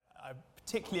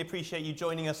Particularly appreciate you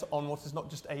joining us on what is not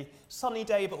just a sunny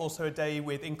day, but also a day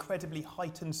with incredibly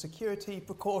heightened security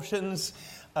precautions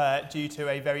due to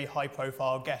a very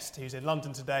high-profile guest who's in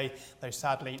London today, though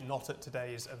sadly not at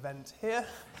today's event here.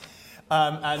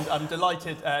 And I'm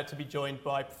delighted to be joined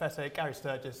by Professor Gary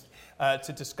Sturgess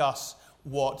to discuss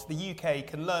what the UK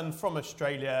can learn from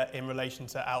Australia in relation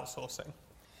to outsourcing.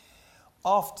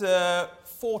 After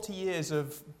 40 years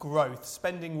of growth,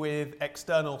 spending with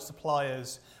external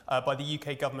suppliers by the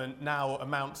UK government now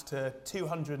amounts to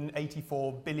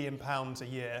 £284 billion a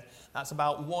year. That's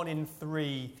about 1 in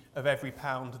 3 of every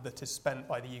pound that is spent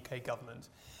by the UK government.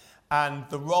 And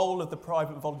the role of the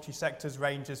private and voluntary sectors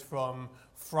ranges from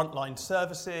frontline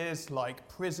services like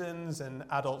prisons and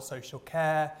adult social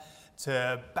care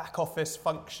to back office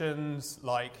functions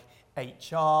like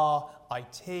HR,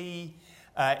 IT.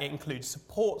 It includes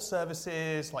support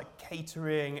services like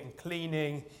catering and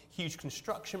cleaning, huge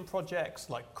construction projects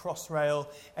like Crossrail,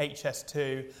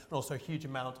 HS2, and also a huge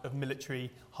amount of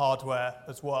military hardware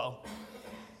as well.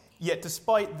 Yet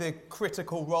despite the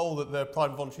critical role that the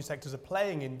private voluntary sectors are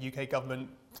playing in UK government,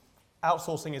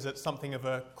 outsourcing is at something of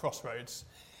a crossroads.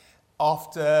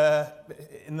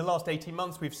 In the last 18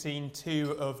 months, we've seen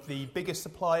 2 of the biggest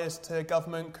suppliers to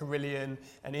government, Carillion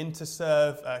and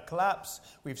Interserve, collapse.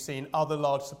 We've seen other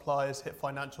large suppliers hit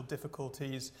financial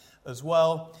difficulties as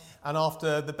well. And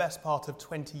after the best part of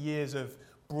 20 years of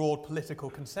broad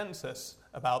political consensus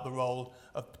about the role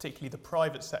of particularly the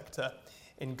private sector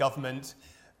in government,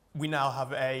 we now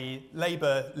have a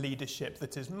Labour leadership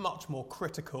that is much more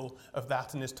critical of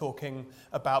that and is talking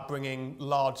about bringing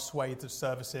large swathes of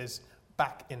services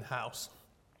back in-house.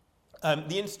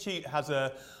 The Institute has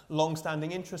a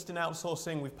long-standing interest in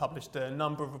outsourcing. We've published a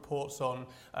number of reports on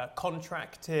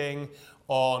contracting,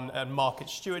 on market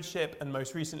stewardship, and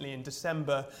most recently in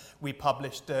December, we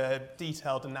published a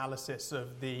detailed analysis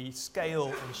of the scale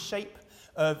and shape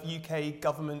of UK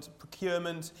government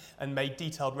procurement and made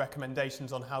detailed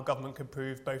recommendations on how government can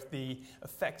improve both the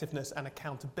effectiveness and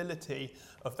accountability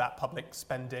of that public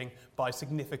spending by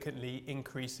significantly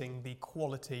increasing the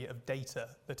quality of data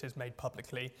that is made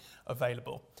publicly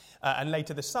available. And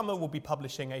later this summer, we'll be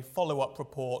publishing a follow-up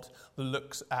report that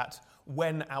looks at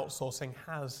when outsourcing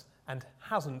has and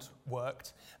hasn't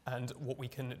worked and what we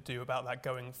can do about that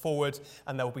going forward,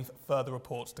 and there will be further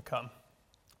reports to come.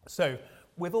 So,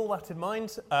 with all that in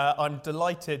mind, I'm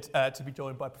delighted to be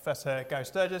joined by Professor Gary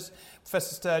Sturgess.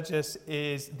 Professor Sturgess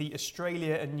is the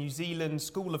Australia and New Zealand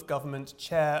School of Government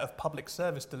Chair of Public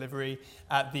Service Delivery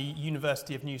at the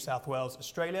University of New South Wales,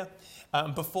 Australia.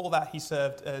 Before that, he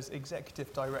served as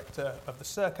Executive Director of the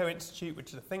Serco Institute, which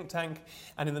is a think tank,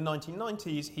 and in the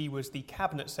 1990s, he was the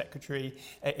Cabinet Secretary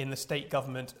in the State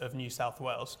Government of New South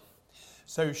Wales.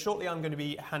 So shortly I'm going to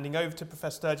be handing over to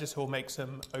Professor Sturgess, who will make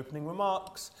some opening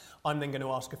remarks. I'm then going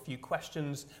to ask a few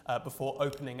questions before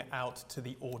opening it out to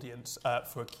the audience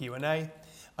for a Q&A.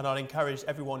 And I'll encourage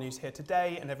everyone who's here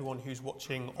today and everyone who's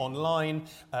watching online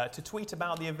to tweet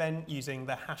about the event using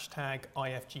the hashtag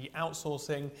IFG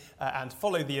Outsourcing and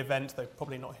follow the event, though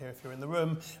probably not here if you're in the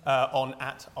room, on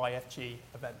 @IFG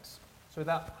Events. So with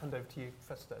that, hand over to you,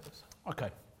 Professor Sturgess. Okay.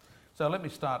 So let me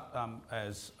start,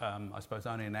 as I suppose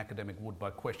only an academic would, by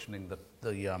questioning the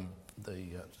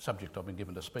subject I've been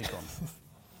given to speak on.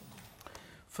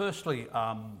 Firstly,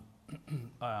 the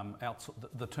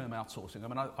term outsourcing. I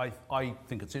mean, I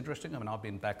think it's interesting. I mean, I've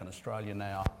been back in Australia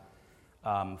now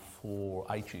for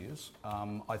 8 years.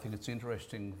 I think it's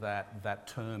interesting that that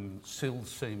term still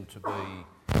seemed to be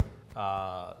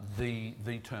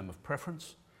the term of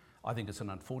preference. I think it's an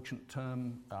unfortunate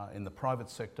term. In the private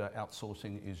sector,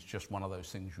 outsourcing is just one of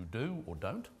those things you do or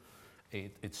don't.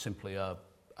 It's simply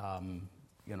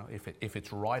if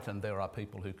it's right and there are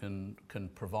people who can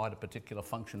provide a particular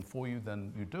function for you,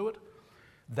 then you do it.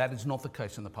 That is not the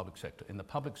case in the public sector. In the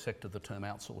public sector, the term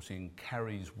outsourcing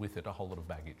carries with it a whole lot of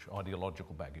baggage,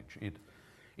 ideological baggage.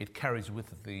 It carries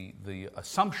with it the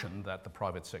assumption that the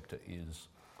private sector is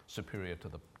superior to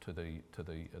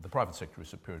the private sector is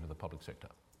superior to the public sector,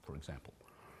 for example.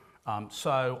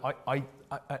 So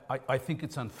I think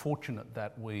it's unfortunate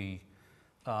that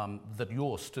that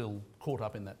you're still caught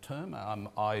up in that term.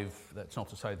 That's not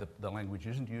to say that the language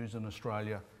isn't used in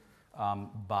Australia,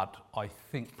 but I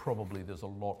think probably there's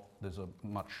a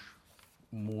much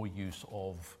more use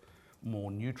of more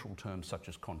neutral terms such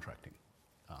as contracting,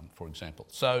 for example.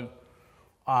 So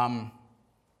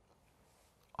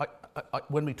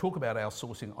when we talk about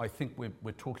outsourcing, I think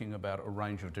we're talking about a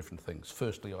range of different things.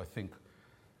 Firstly, I think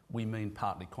we mean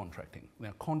partly contracting.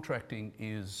 Now, contracting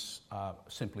is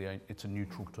simply it's a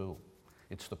neutral tool.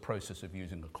 It's the process of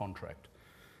using a contract.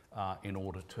 in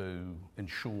order to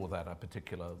ensure that a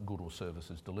particular good or service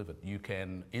is delivered. You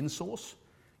can insource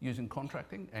using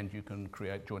contracting, and you can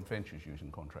create joint ventures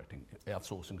using contracting.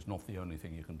 Outsourcing is not the only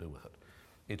thing you can do with it.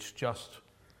 It's just,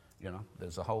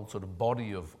 there's a whole sort of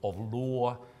body of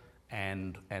law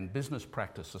and business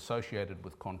practice associated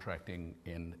with contracting,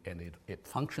 and it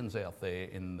functions out there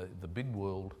in the big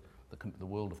world, the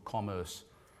world of commerce,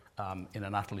 in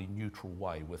an utterly neutral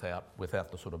way, without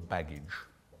the sort of baggage.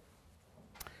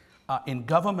 In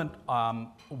government,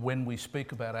 when we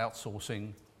speak about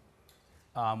outsourcing,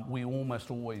 we almost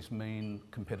always mean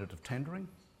competitive tendering.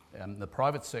 In the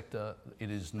private sector, it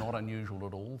is not unusual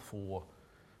at all for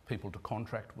people to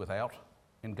contract without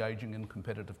engaging in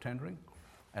competitive tendering,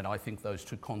 and I think those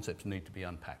two concepts need to be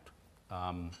unpacked.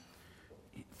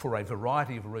 For a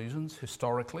variety of reasons,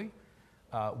 historically,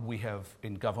 we have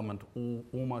in government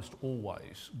almost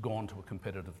always gone to a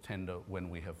competitive tender when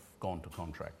we have gone to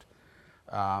contract.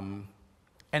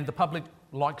 And the public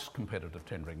likes competitive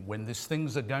tendering. When these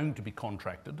things are going to be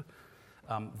contracted,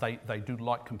 they do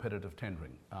like competitive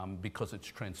tendering because it's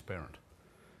transparent.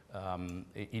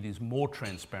 It is more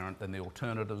transparent than the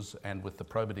alternatives, and with the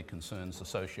probity concerns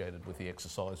associated with the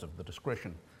exercise of the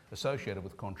discretion associated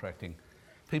with contracting,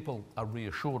 people are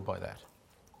reassured by that.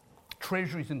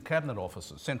 Treasuries and cabinet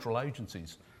offices, central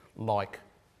agencies, like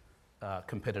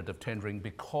competitive tendering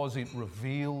because it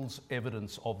reveals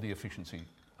evidence of the efficiency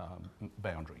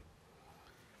boundary.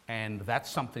 And that's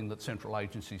something that central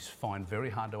agencies find very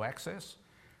hard to access,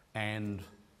 and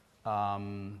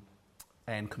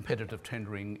competitive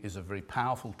tendering is a very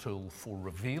powerful tool for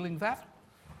revealing that.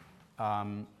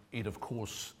 It, of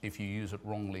course, if you use it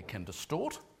wrongly, can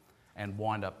distort and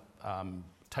wind up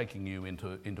taking you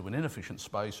into an inefficient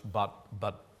space, but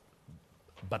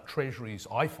treasuries,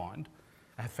 I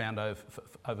have found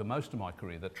over most of my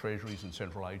career that treasuries and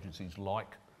central agencies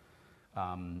like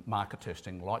market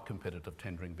testing, like competitive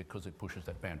tendering, because it pushes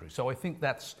that boundary. So I think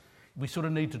we sort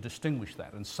of need to distinguish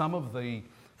that. And some of the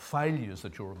failures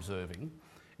that you're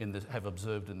have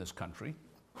observed in this country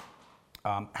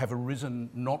have arisen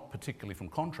not particularly from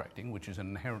contracting, which is an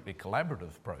inherently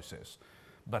collaborative process,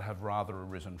 but have rather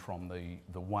arisen from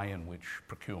the way in which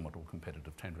procurement or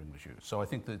competitive tendering was used. So I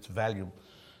think that it's valuable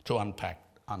to unpack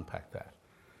that.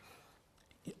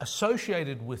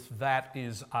 Associated with that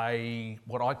is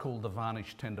what I call the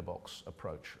varnished tender box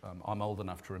approach. I'm old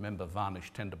enough to remember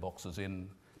varnished tender boxes in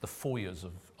the foyers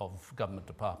of government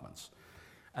departments.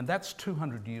 And that's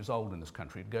 200 years old in this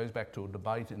country. It goes back to a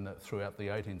debate throughout the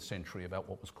 18th century about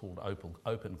what was called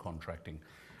open contracting.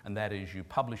 And that is, you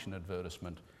publish an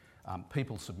advertisement,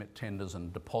 people submit tenders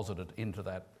and deposit it into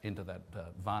that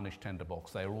varnished tender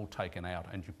box. They are all taken out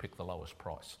and you pick the lowest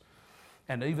price.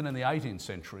 And even in the 18th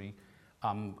century,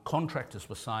 contractors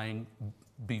were saying,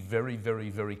 be very, very,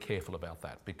 very careful about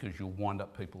that, because you'll wind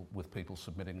up with people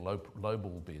submitting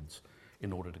lowball bids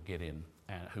in order to get in,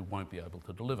 and who won't be able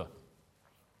to deliver.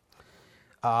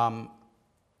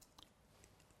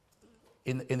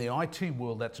 In the IT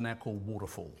world, that's now called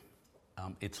waterfall.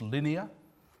 It's linear,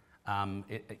 and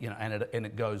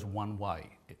it goes one way.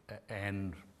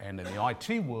 And in the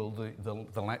IT world,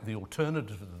 the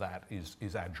alternative to that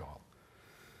is agile.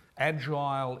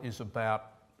 Agile is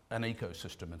about an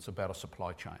ecosystem, it's about a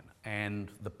supply chain. And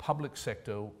the public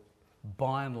sector,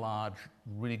 by and large,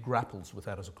 really grapples with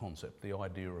that as a concept, the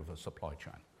idea of a supply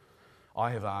chain.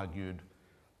 I have argued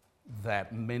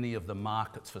that many of the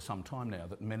markets for some time now,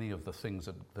 that many of the things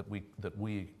that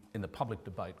we in the public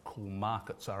debate call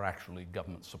markets are actually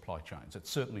government supply chains. It's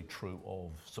certainly true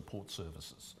of support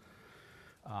services.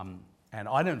 And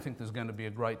I don't think there's going to be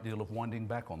a great deal of winding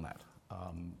back on that.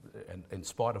 And in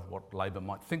spite of what Labor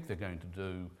might think they're going to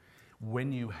do,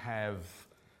 when you have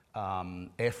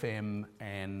FM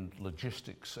and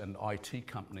logistics and IT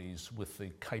companies with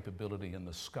the capability and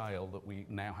the scale that we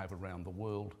now have around the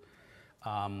world,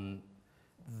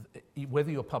 whether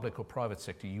you're public or private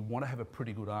sector, you want to have a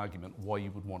pretty good argument why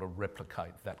you would want to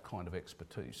replicate that kind of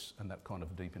expertise and that kind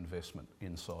of deep investment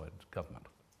inside government.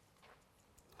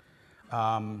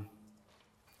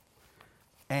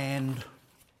 And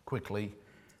quickly,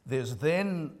 there's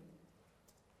then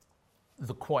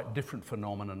the quite different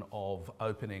phenomenon of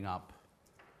opening up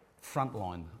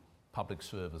frontline public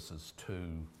services to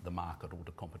the market or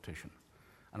to competition.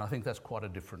 And I think that's quite a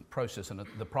different process, and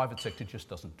the private sector just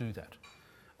doesn't do that.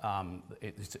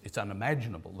 It's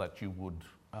unimaginable that you would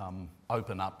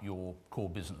open up your core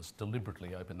business,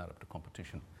 deliberately open that up to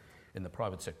competition in the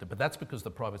private sector. But that's because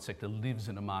the private sector lives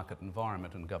in a market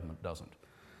environment and government doesn't.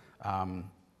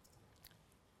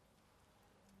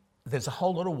 There's a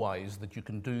whole lot of ways that you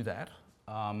can do that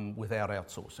without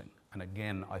outsourcing. And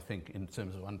again, I think in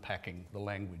terms of unpacking the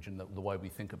language and the way we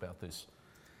think about this,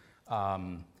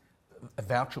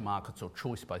 voucher markets or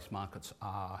choice-based markets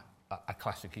are a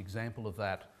classic example of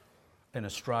that. In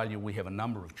Australia, we have a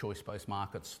number of choice-based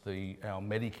markets. Our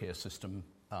Medicare system,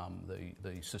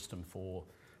 the system for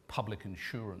public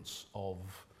insurance of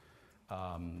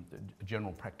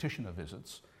general practitioner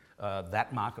visits,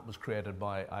 that market was created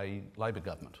by a Labor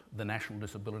government. The National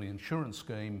Disability Insurance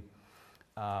Scheme,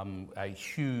 a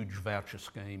huge voucher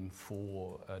scheme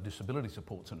for disability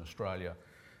supports in Australia,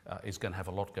 is going to have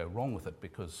a lot go wrong with it,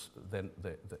 because then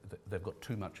they've got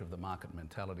too much of the market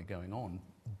mentality going on.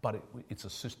 But it's a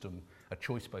system, a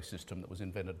choice-based system that was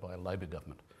invented by a Labor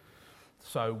government.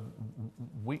 So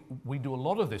we do a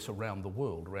lot of this around the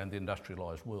world, around the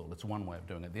industrialised world. It's one way of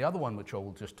doing it. The other one, which I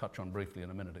will just touch on briefly in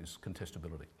a minute, is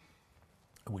contestability,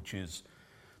 which is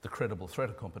the credible threat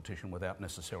of competition without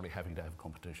necessarily having to have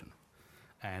competition.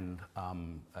 And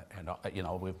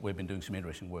we've been doing some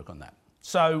interesting work on that.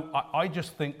 So I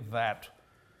just think that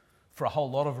for a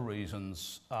whole lot of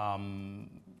reasons, partly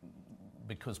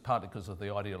because of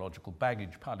the ideological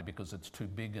baggage, partly because it's too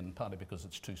big and partly because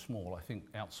it's too small, I think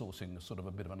outsourcing is sort of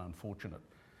a bit of an unfortunate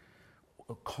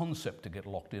concept to get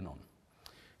locked in on.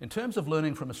 In terms of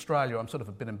learning from Australia, I'm sort of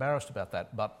a bit embarrassed about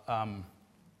that, but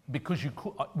because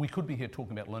we could be here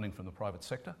talking about learning from the private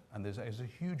sector, and there's a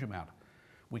huge amount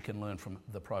we can learn from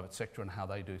the private sector and how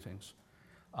they do things.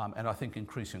 And I think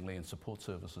increasingly in support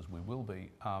services we will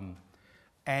be. I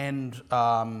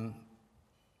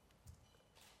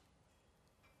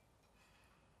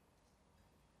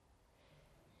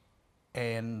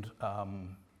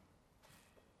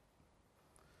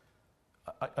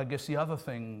guess the other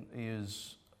thing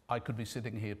is, I could be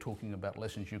sitting here talking about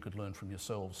lessons you could learn from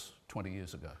yourselves 20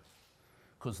 years ago.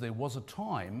 Because there was a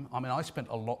time, I mean, I've spent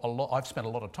a lot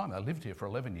of time, I lived here for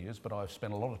 11 years, but I've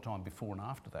spent a lot of time before and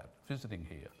after that visiting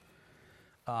here.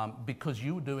 Because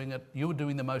you were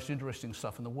doing the most interesting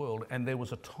stuff in the world, and there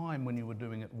was a time when you were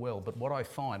doing it well. But what I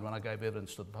find when I gave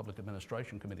evidence to the Public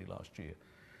Administration Committee last year,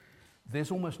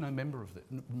 there's almost no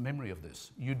memory of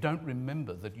this. You don't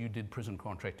remember that you did prison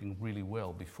contracting really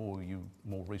well before you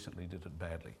more recently did it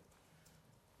badly.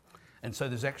 And so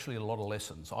there's actually a lot of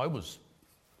lessons. I was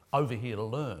over here to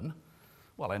learn,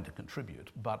 well, and to contribute,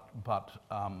 but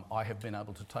I have been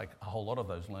able to take a whole lot of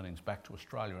those learnings back to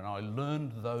Australia, and I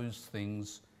learned those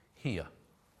things here.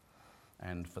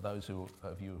 And for those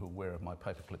of you who are aware of my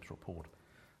Paperclips report,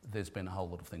 there's been a whole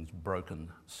lot of things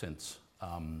broken since,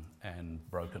 and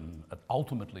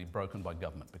ultimately broken by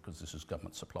government, because this is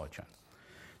government supply chain.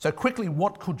 So quickly,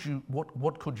 what could you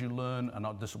learn? And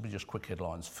this will be just quick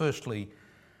headlines. Firstly,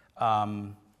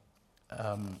 go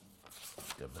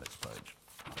to the next page.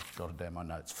 I've jotted down my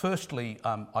notes. Firstly,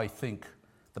 I think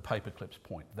the Paperclips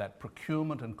point, that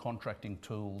procurement and contracting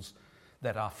tools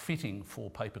that are fitting for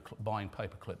buying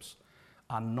paperclips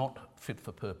are not fit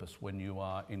for purpose when you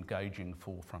are engaging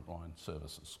for frontline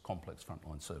services, complex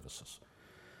frontline services.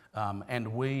 And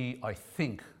I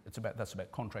think that's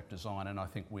about contract design, and I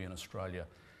think we in Australia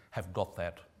have got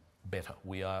that better.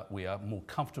 We are more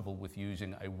comfortable with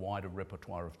using a wider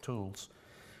repertoire of tools.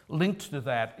 Linked to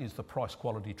that is the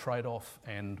price-quality trade-off,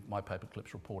 and my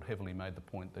Paperclips report heavily made the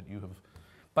point that you have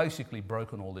basically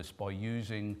broken all this by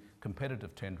using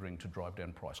competitive tendering to drive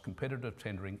down price. Competitive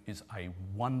tendering is a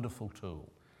wonderful tool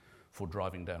for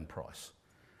driving down price.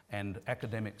 And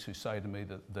academics who say to me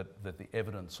that the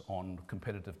evidence on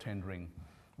competitive tendering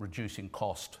reducing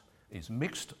cost is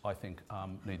mixed, I think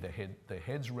need their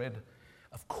heads read.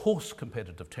 Of course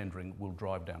competitive tendering will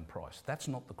drive down price. That's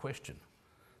not the question.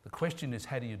 The question is,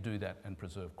 how do you do that and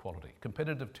preserve quality?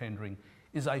 Competitive tendering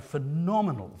is a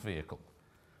phenomenal vehicle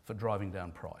for driving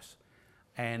down price.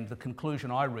 And the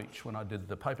conclusion I reached when I did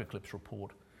the Paperclips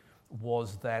report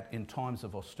was that in times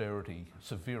of austerity,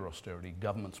 severe austerity,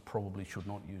 governments probably should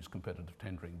not use competitive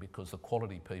tendering because the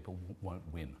quality people won't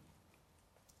win.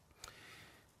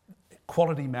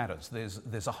 Quality matters.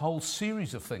 There's a whole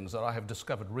series of things that I have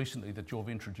discovered recently that you've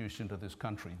introduced into this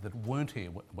country that weren't here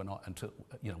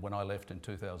when I left in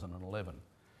 2011.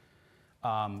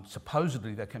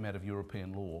 Supposedly they came out of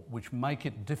European law, which make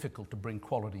it difficult to bring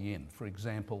quality in. For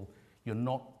example, you're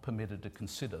not permitted to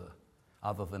consider,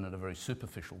 other than in a very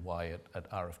superficial way at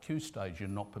RFQ stage, you're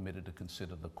not permitted to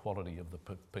consider the quality of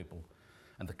the people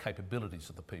and the capabilities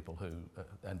of the people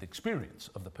and the experience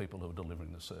of the people who are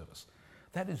delivering the service.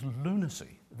 That is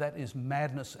lunacy. That is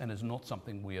madness, and is not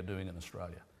something we are doing in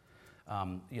Australia.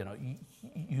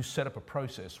 You set up a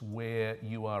process where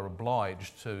you are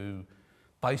obliged to,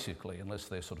 basically, unless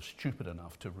they're sort of stupid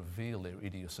enough to reveal their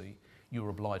idiocy, you're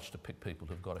obliged to pick people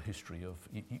who've got a history of,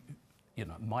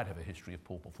 might have a history of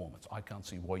poor performance. I can't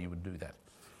see why you would do that.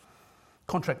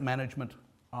 Contract management,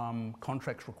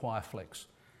 contracts require flex.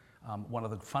 One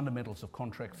of the fundamentals of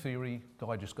contract theory,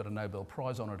 guy just got a Nobel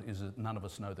Prize on it, is that none of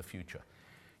us know the future.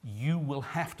 You will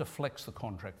have to flex the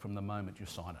contract from the moment you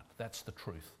sign it. That's the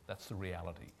truth. That's the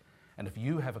reality. And if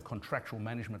you have a contractual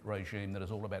management regime that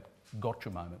is all about gotcha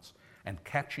moments and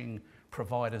catching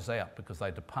providers out because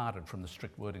they departed from the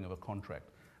strict wording of a contract,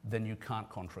 then you can't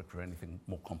contract for anything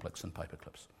more complex than paper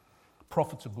clips.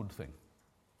 Profit's a good thing.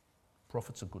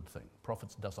 Profit's a good thing.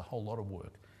 Profits does a whole lot of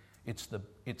work. It's the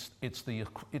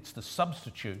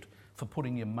substitute for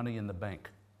putting your money in the bank.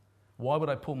 Why would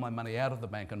I pull my money out of the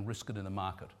bank and risk it in the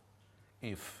market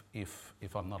if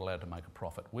I'm not allowed to make a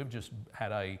profit? We've just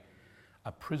had a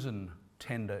prison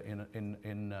tender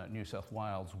in New South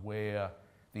Wales where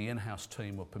the in-house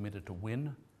team were permitted to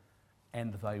win,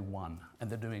 and they won. And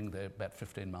they're about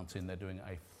 15 months in, they're doing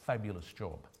a fabulous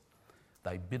job.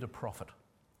 They bid a profit.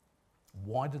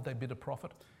 Why did they bid a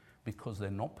profit? Because they're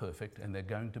not perfect, and they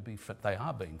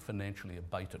are being financially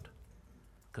abated,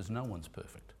 because no one's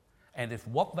perfect. And if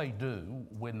what they do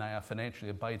when they are financially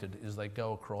abated is they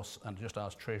go across and just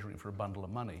ask Treasury for a bundle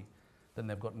of money, then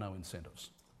they've got no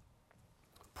incentives.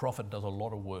 Profit does a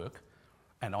lot of work,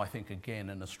 and I think, again,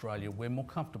 in Australia, we're more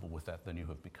comfortable with that than you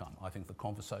have become. I think the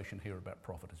conversation here about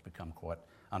profit has become quite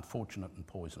unfortunate and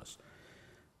poisonous.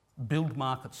 Build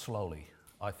markets slowly.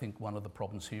 I think one of the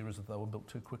problems here is that they were built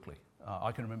too quickly.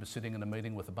 I can remember sitting in a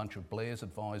meeting with a bunch of Blair's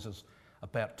advisors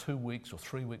about 2 weeks or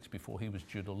 3 weeks before he was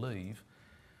due to leave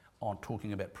on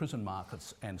talking about prison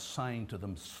markets and saying to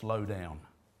them, slow down,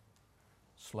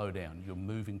 you're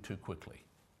moving too quickly.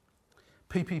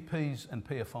 PPPs and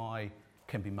PFI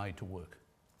can be made to work.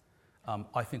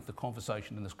 I think the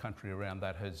conversation in this country around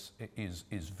that is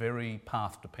very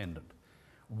path dependent.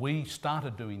 We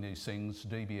started doing these things,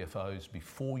 DBFOs,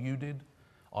 before you did.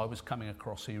 I was coming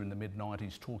across here in the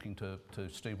mid-90s talking to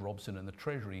Steve Robson in the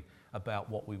Treasury about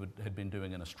what we had been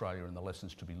doing in Australia and the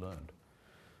lessons to be learned.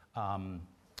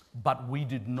 But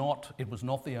it was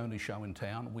not the only show in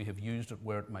town. We have used it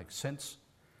where it makes sense,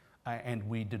 and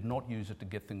we did not use it to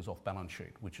get things off balance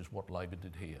sheet, which is what Labor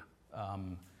did here.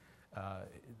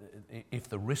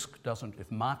 If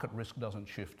market risk doesn't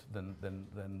shift,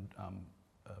 then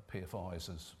PFIs,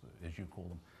 as you call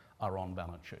them, are on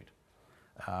balance sheet.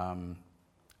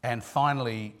 And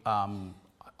finally,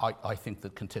 I think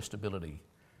that contestability,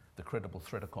 the credible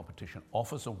threat of competition,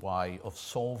 offers a way of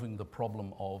solving the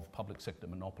problem of public sector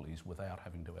monopolies without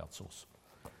having to outsource.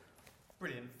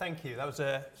 Brilliant, thank you. That was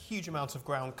a huge amount of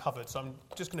ground covered, so I'm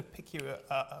just going to pick your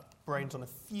brains on a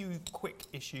few quick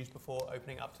issues before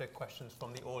opening up to questions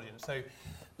from the audience. So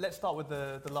let's start with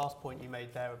the last point you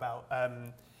made there about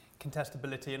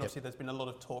contestability, and obviously there's been a lot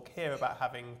of talk here about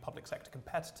having public sector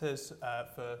competitors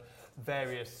for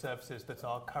various services that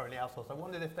are currently outsourced. I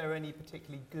wondered if there are any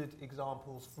particularly good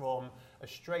examples from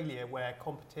Australia where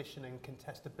competition and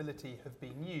contestability have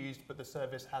been used, but the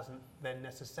service hasn't then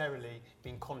necessarily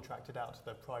been contracted out to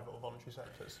the private or voluntary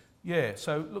sectors. Yeah,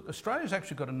 so look, Australia's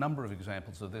actually got a number of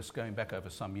examples of this going back over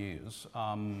some years.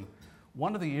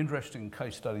 One of the interesting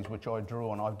case studies which I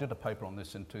drew on, I did a paper on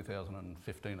this in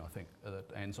 2015, I think,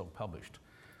 that ANZOG published,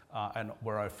 and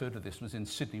where I referred to this was in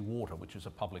Sydney Water, which is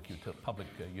a public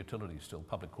utility still,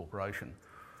 public corporation,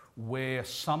 where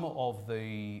some of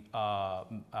the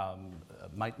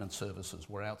maintenance services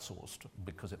were outsourced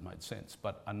because it made sense,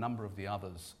 but a number of the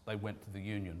others, they went to the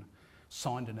union,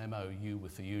 signed an MOU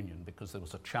with the union because there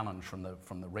was a challenge from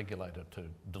the regulator to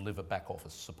deliver back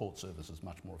office support services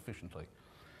much more efficiently.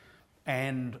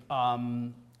 And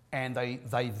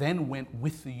they then went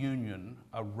with the union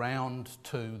around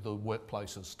to the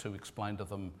workplaces to explain to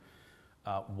them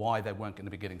why they weren't going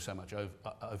to be getting so much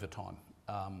overtime,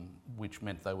 which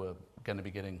meant they were going to be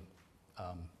getting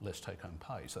less take-home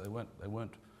pay. So they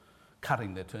weren't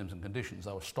cutting their terms and conditions.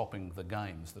 They were stopping the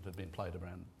games that had been played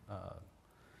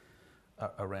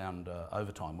around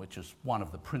overtime, which is one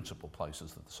of the principal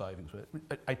places that the savings were.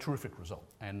 A terrific result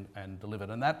and delivered,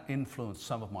 and that influenced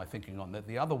some of my thinking on that.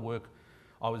 The other work,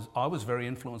 I was very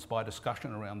influenced by a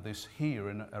discussion around this here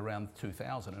in around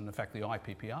 2000, and in fact the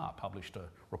IPPR published a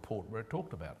report where it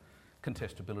talked about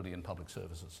contestability in public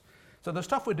services. So the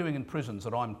stuff we're doing in prisons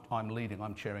that I'm leading,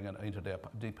 I'm chairing an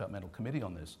interdepartmental committee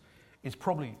on this, is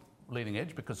probably leading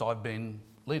edge because I've been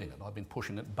leading it. I've been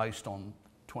pushing it based on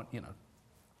 20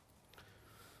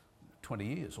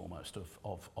 years almost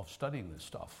of studying this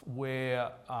stuff,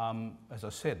 where, as I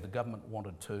said, the government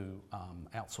wanted to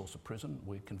outsource a prison.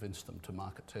 We convinced them to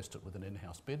market test it with an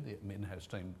in-house bid. The in-house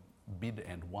team bid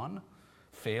and won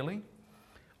fairly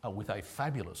with a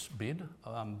fabulous bid.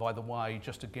 By the way,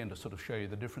 just again to sort of show you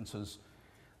the differences,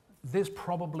 there's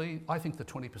probably, I think the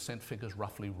 20% figure is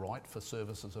roughly right for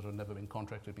services that have never been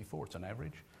contracted before. It's an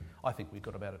average. I think we've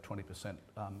got about a 20%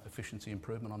 efficiency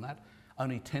improvement on that.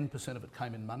 Only 10% of it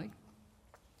came in money.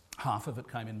 Half of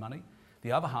it came in money.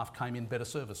 The other half came in better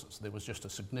services. There was just a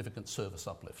significant service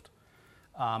uplift.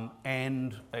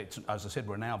 And it's, as I said,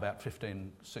 we're now about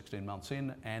 15, 16 months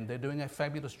in, and they're doing a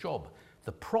fabulous job.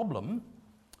 The problem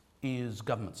is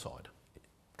government side,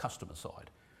 customer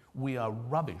side. We are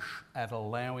rubbish at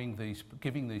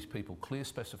giving these people clear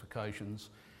specifications,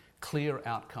 clear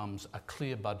outcomes, a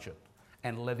clear budget,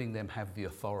 and letting them have the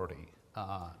authority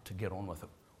to get on with it.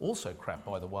 Also crap,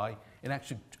 by the way, in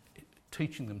actually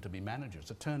teaching them to be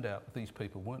managers. It turned out these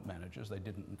people weren't managers. They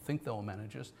didn't think they were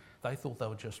managers. They thought they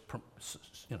were just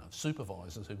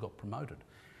supervisors who got promoted.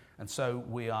 And so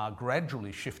we are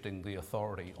gradually shifting the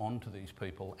authority onto these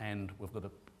people, and we've got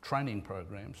training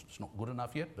programs. It's not good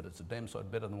enough yet, but it's a damn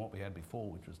sight better than what we had before,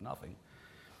 which was nothing.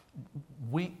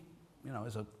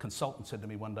 As a consultant said to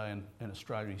me one day in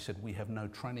Australia, he said, we have no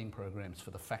training programs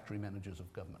for the factory managers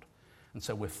of government. And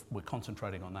so we're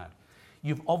concentrating on that.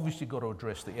 You've obviously got to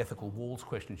address the ethical walls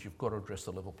questions, you've got to address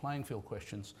the level playing field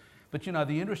questions. But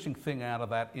the interesting thing out of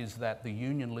that is that the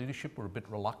union leadership were a bit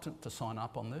reluctant to sign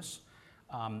up on this.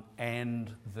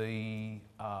 And the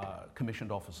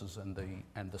commissioned officers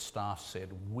and the staff said,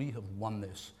 we have won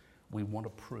this, we want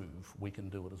to prove we can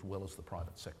do it as well as the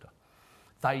private sector.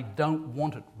 They don't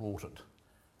want it rorted.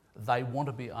 They want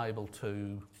to be able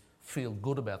to feel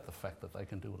good about the fact that they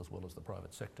can do it as well as the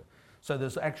private sector. So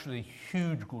there's actually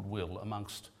huge goodwill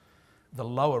amongst the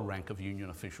lower rank of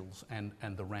union officials and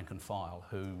the rank and file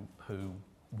who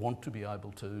want to be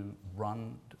able to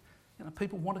run.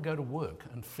 People want to go to work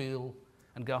and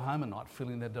go home at night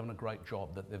feeling they've done a great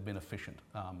job, that they've been efficient,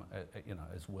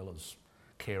 as well as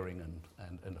caring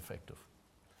and effective.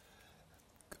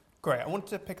 Great. I wanted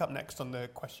to pick up next on the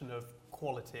question of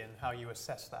quality and how you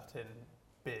assess that in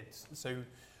bids. So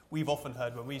we've often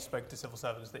heard when we spoke to civil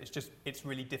servants that it's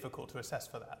really difficult to assess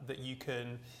for that you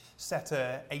can set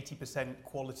a 80%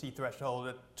 quality threshold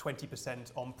at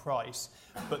 20% on price,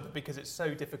 but because it's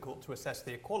so difficult to assess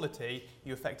the equality,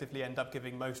 you effectively end up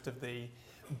giving most of the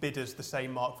bidders the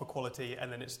same mark for quality,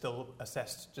 and then it's still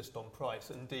assessed just on price.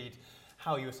 Indeed,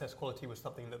 how you assess quality was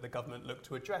something that the government looked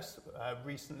to address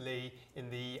recently in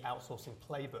the outsourcing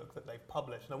playbook that they've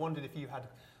published. And I wondered if you had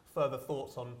further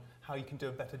thoughts on how you can do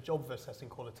a better job of assessing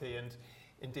quality, and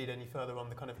indeed any further on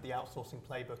the kind of the outsourcing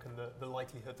playbook and the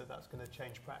likelihood that that's going to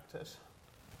change practice.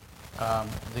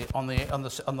 On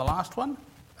the last one,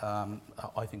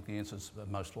 I think the answer is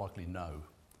most likely no.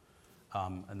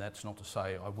 And that's not to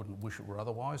say I wouldn't wish it were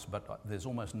otherwise, but there's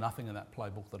almost nothing in that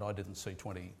playbook that I didn't see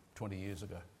 20 years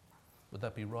ago. Would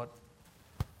that be right?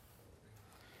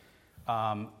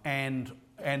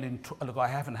 Look, I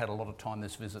haven't had a lot of time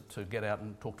this visit to get out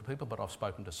and talk to people, but I've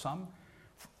spoken to some.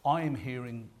 I am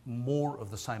hearing more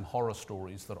of the same horror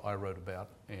stories that I wrote about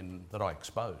that I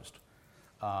exposed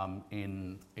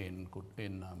in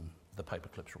the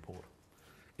Paperclips report.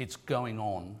 It's going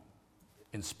on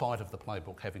in spite of the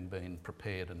playbook having been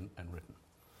prepared and written.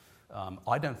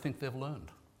 I don't think they've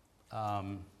learned.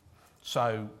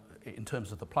 So in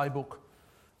terms of the playbook,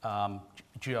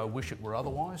 gee, I wish it were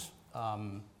otherwise.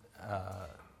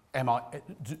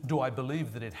 Do I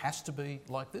believe that it has to be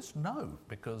like this? No,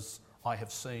 because I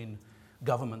have seen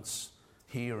governments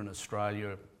here in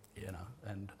Australia,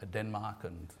 and Denmark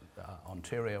and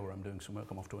Ontario, where I'm doing some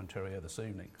work. I'm off to Ontario this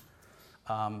evening.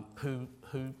 Who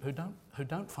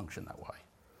don't function that way.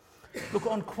 Look,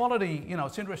 on quality,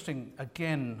 it's interesting.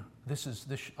 Again, this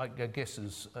I guess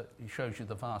shows you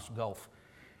the vast gulf.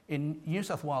 In New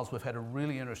South Wales, we've had a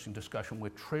really interesting discussion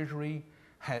where Treasury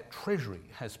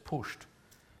has pushed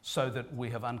so that we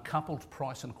have uncoupled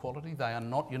price and quality.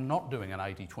 You're not doing an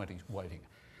 80-20 weighting.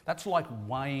 That's like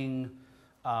weighing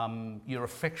your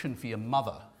affection for your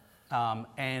mother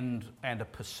and a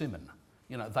persimmon.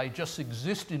 They just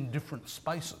exist in different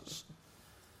spaces.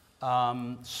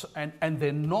 And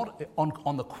they're not,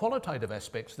 on the qualitative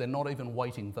aspects, they're not even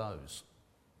weighting those.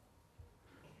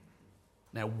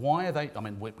 Now, why are they,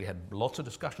 we had lots of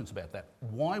discussions about that.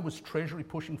 Why was Treasury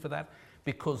pushing for that?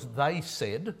 Because they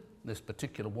said, this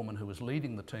particular woman who was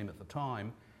leading the team at the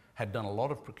time had done a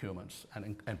lot of procurements,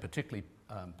 and particularly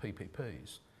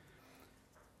PPPs.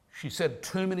 She said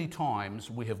too many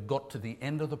times we have got to the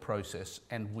end of the process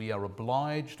and we are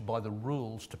obliged by the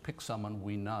rules to pick someone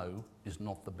we know is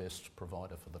not the best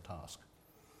provider for the task.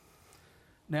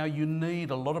 Now, you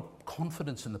need a lot of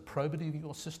confidence in the probity of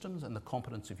your systems and the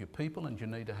competence of your people, and you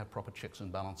need to have proper checks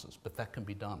and balances, but that can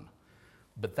be done.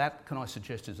 But that, can I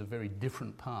suggest, is a very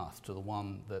different path to the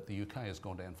one that the UK has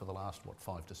gone down for the last,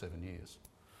 5 to 7 years.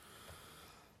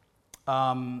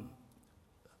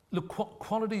 Look,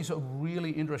 quality is a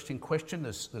really interesting question.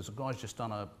 There's a guy's just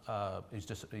done his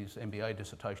MBA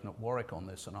dissertation at Warwick on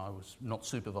this, and I was not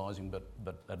supervising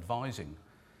but advising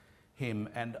him.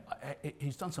 And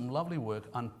he's done some lovely work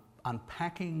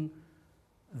unpacking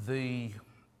the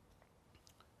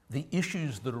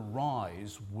issues that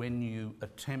arise when you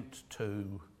attempt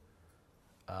to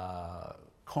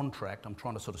contract. I'm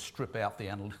trying to sort of strip out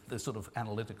the sort of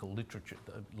analytical literature,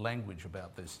 language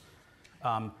about this.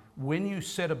 When you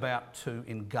set about to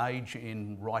engage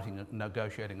in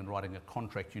negotiating and writing a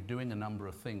contract, you're doing a number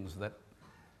of things that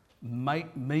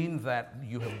mean that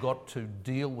you have got to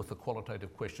deal with the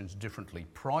qualitative questions differently.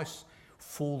 Price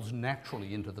falls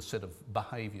naturally into the set of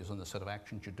behaviours and the set of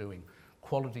actions you're doing.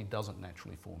 Quality doesn't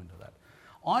naturally fall into that.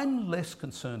 I'm less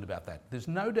concerned about that. There's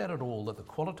no doubt at all that the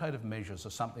qualitative measures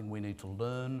are something we need to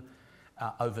learn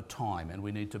over time, and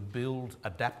we need to build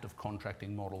adaptive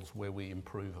contracting models where we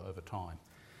improve over time.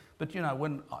 But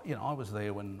when I was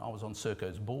there when I was on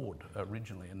Serco's board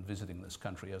originally and visiting this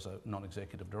country as a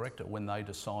non-executive director, when they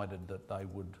decided that they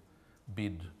would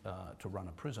bid to run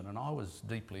a prison, and I was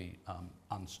deeply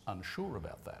unsure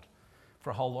about that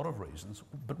for a whole lot of reasons.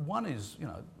 But one is,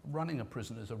 running a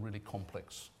prison is a really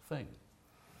complex thing.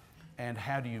 And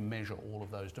how do you measure all of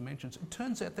those dimensions? It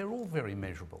turns out they're all very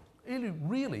measurable,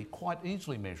 really quite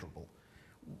easily measurable.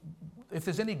 If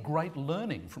there's any great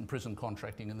learning from prison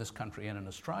contracting in this country and in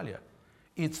Australia,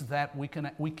 it's that we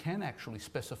can actually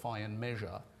specify and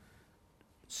measure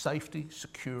safety,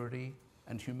 security,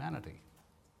 and humanity.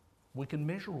 We can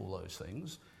measure all those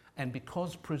things, and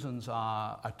because prisons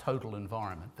are a total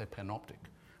environment, they're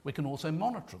panoptic, we can also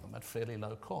monitor them at fairly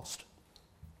low cost.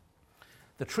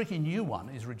 The tricky new one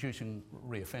is reducing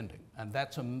reoffending, and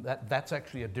that's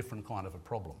actually a different kind of a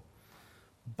problem.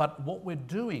 But what we're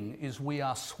doing is we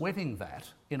are sweating that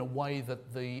in a way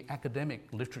that the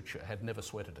academic literature had never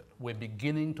sweated it. We're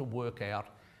beginning to work out,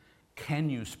 can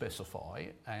you specify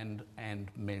and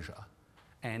measure,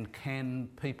 and can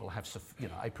people have,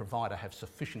 a provider have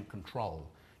sufficient control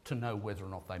to know whether or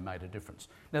not they made a difference.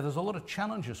 Now, there's a lot of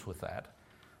challenges with that.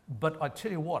 But I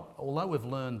tell you what, although we've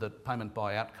learned that payment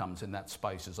by outcomes in that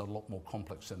space is a lot more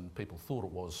complex than people thought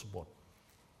it was,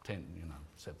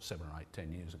 7 or 8,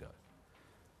 10 years ago,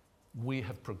 we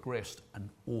have progressed an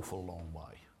awful long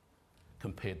way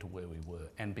compared to where we were.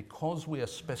 And because we are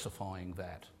specifying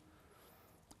that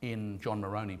in John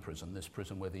Moroney Prison, this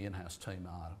prison where the in-house team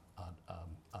are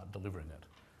delivering it,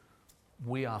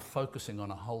 we are focusing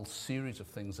on a whole series of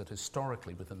things that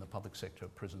historically within the public sector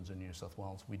of prisons in New South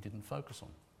Wales we didn't focus on,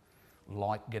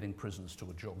 like getting prisons to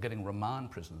a job, getting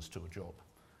remand prisons to a job,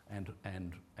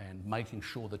 and making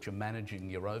sure that you're managing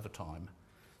your overtime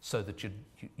so that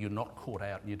you're not caught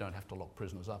out and you don't have to lock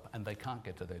prisoners up and they can't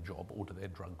get to their job or to their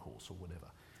drug course or whatever.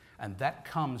 And that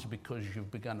comes because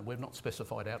we've not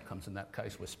specified outcomes in that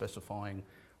case, we're specifying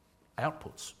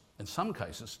outputs. In some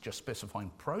cases, just specifying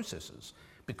processes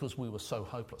because we were so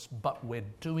hopeless. But we're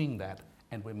doing that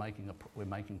and we're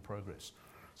making progress.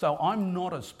 So I'm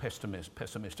not as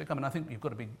pessimistic. I mean, I think you've got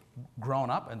to be grown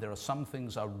up, and there are some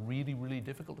things are really, really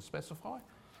difficult to specify.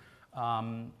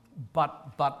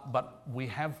 But we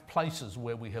have places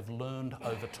where we have learned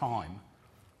over time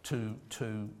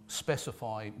to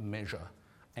specify, measure,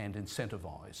 and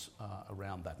incentivise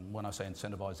around that. And when I say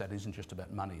incentivise, that isn't just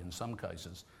about money. In some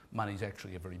cases, money is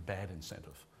actually a very bad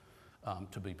incentive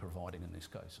to be providing in these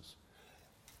cases.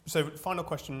 So, final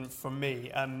question from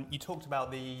me. You talked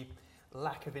about the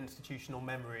lack of institutional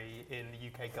memory in the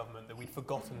UK government, that we'd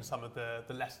forgotten some of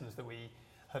the lessons that we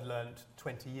had learned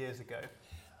 20 years ago.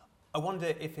 I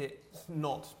wonder if it's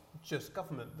not just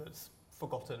government that's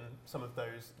forgotten some of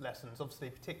those lessons. Obviously,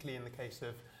 particularly in the case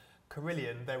of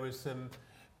Carillion, there was some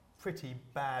pretty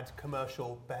bad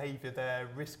commercial behaviour there,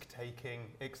 risk-taking,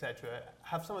 etc.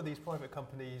 Have some of these private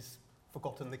companies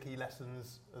forgotten the key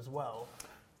lessons as well?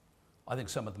 I think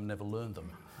some of them never learned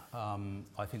them.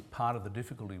 I think part of the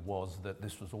difficulty was that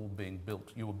this was all being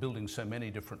built. You were building so many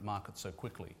different markets so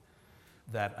quickly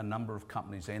that a number of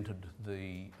companies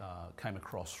came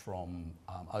across from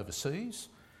overseas.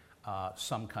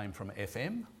 Some came from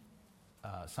FM,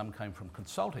 some came from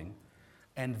consulting,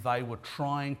 and they were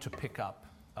trying to pick up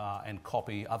and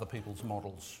copy other people's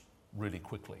models really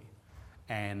quickly.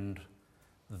 And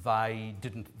they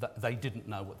didn't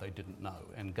know what they didn't know,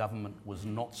 and government was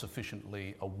not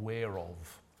sufficiently aware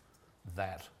of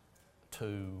that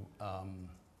to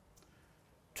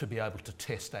be able to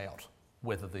test out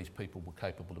whether these people were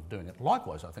capable of doing it.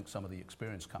 Likewise, I think some of the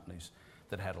experienced companies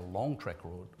that had a long track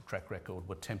record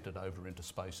were tempted over into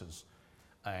spaces,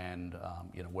 and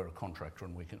we're a contractor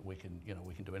and we can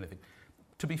do anything.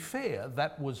 To be fair,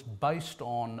 that was based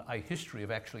on a history of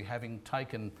actually having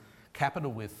taken Capita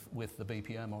with the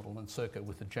BPO model and Serco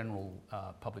with the general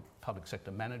public sector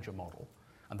manager model,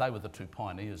 and they were the two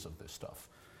pioneers of this stuff.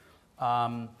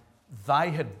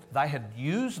 They had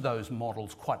used those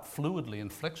models quite fluidly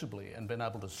and flexibly and been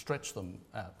able to stretch them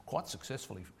quite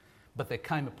successfully, but there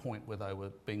came a point where they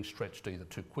were being stretched either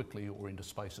too quickly or into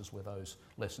spaces where those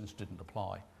lessons didn't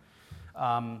apply.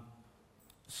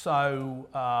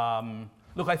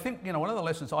 Look, I think one of the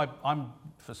lessons I'm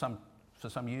for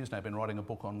some years now been writing a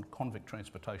book on convict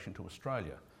transportation to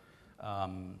Australia.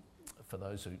 For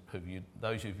those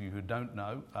of you who don't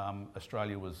know,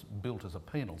 Australia was built as a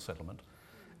penal settlement,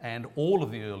 and all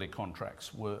of the early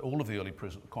convicts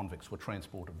were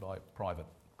transported by private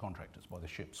contractors, by the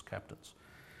ship's captains.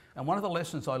 And one of the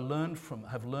lessons have learned from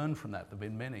that, there've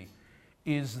been many,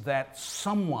 is that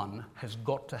someone has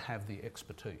got to have the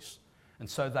expertise. And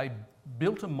so they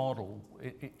built a model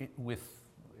with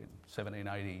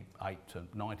 1788 to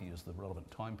 90 as the relevant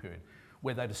time period,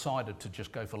 where they decided to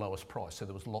just go for lowest price. So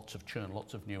there was lots of churn,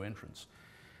 lots of new entrants.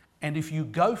 And if you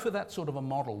go for that sort of a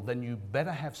model, then you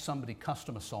better have somebody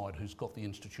customer side who's got the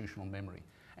institutional memory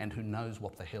and who knows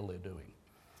what the hell they're doing.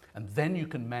 And then you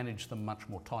can manage them much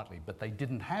more tightly. But they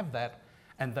didn't have that,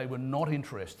 and they were not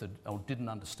interested or didn't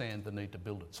understand the need to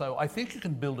build it. So I think you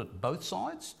can build it both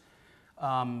sides.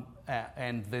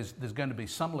 And there's going to be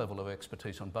some level of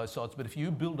expertise on both sides. But if you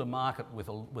build a market with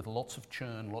lots of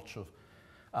churn, lots of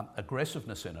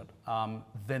aggressiveness in it,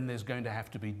 then there's going to have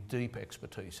to be deep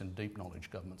expertise and deep knowledge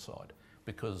government side,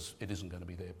 because it isn't going to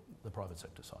be there, the private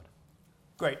sector side.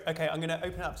 Great. Okay, I'm going to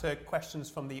open up to questions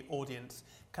from the audience.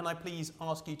 Can I please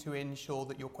ask you to ensure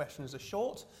that your questions are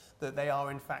short, that they are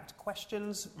in fact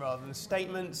questions rather than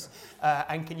statements,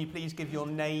 and can you please give your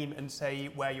name and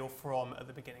say where you're from at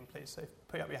the beginning, please? So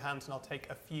put up your hands and I'll take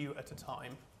a few at a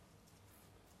time.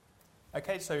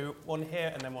 Okay, so one here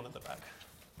and then one at the back.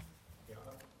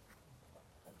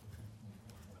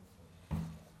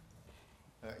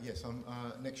 Yes, I'm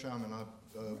Nick Sharman. I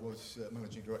was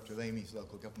Managing Director of Amy's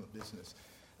local government business.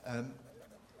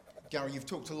 Gary, you've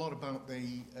talked a lot about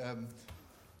the,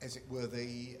 as it were,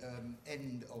 the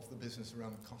end of the business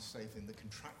around cost saving the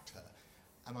contractor.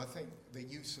 And I think the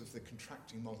use of the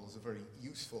contracting model is a very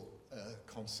useful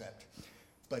concept.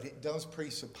 But it does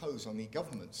presuppose on the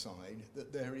government side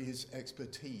that there is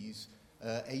expertise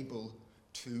able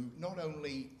to not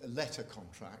only let a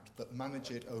contract, but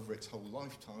manage it over its whole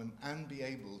lifetime and be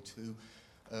able to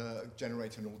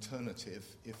generate an alternative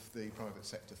if the private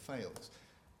sector fails.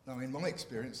 Now, in my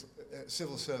experience,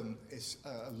 civil servant is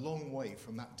a long way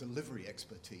from that delivery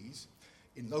expertise.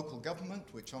 In local government,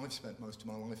 which I've spent most of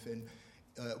my life in,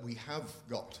 we have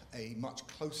got a much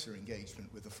closer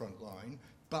engagement with the front line,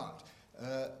 but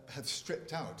have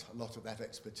stripped out a lot of that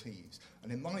expertise.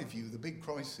 And in my view, the big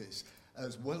crisis,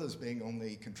 as well as being on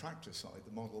the contractor side,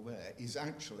 the model there, is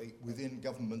actually within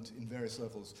government in various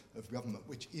levels of government,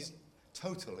 which is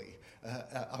totally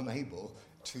unable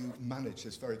to manage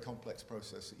this very complex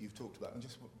process that you've talked about. I'm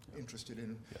just interested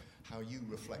in how you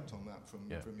reflect on that from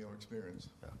your experience.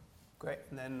 Yeah. Great,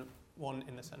 and then one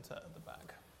in the centre at the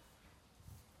back.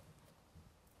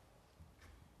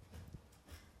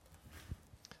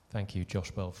 Thank you,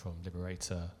 Josh Bell from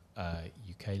Liberator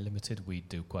UK Limited. We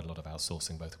do quite a lot of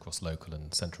outsourcing both across local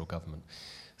and central government.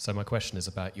 So my question is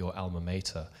about your alma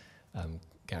mater,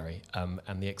 Gary,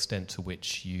 and the extent to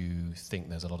which you think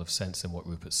there's a lot of sense in what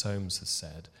Rupert Soames has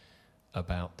said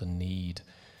about the need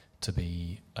to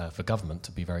be, for government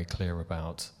to be very clear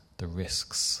about the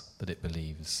risks that it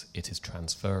believes it is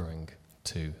transferring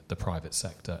to the private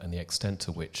sector, and the extent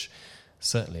to which,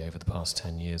 certainly over the past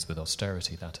 10 years with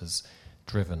austerity, that has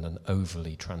driven an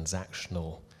overly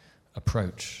transactional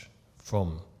approach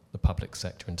from the public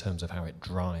sector in terms of how it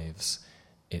drives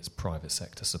its private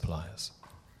sector suppliers.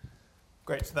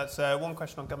 Great, so that's one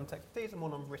question on government expertise and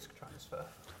one on risk transfer.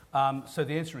 So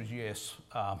the answer is yes.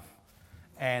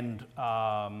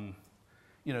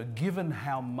 Given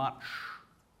how much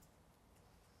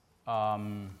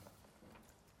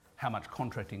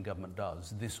contracting government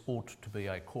does, this ought to be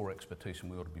a core expertise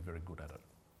and we ought to be very good at it.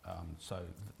 So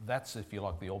that's, if you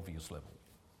like, the obvious level.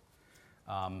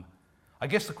 I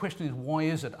guess the question is, why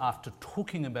is it after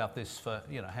talking about this for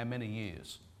how many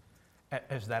years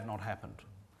has that not happened?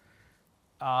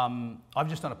 I've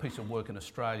just done a piece of work in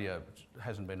Australia, it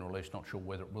hasn't been released, not sure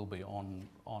whether it will be, on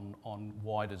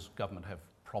why does government have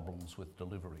problems with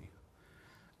delivery.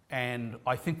 And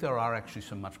I think there are actually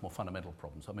some much more fundamental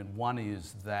problems. I mean, one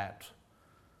is that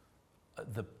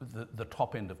the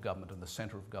top end of government and the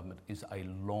centre of government is a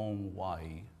long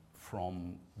way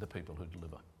from the people who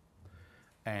deliver.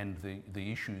 and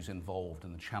the issues involved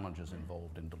and the challenges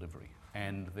involved in delivery.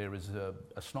 And there is a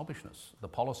snobbishness. The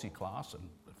policy class, and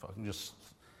if I can just,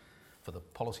 for the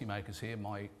policymakers here,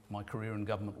 my career in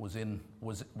government was in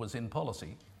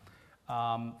policy.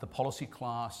 The policy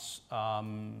class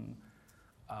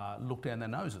look down their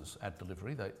noses at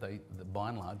delivery. They by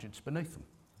and large, it's beneath them.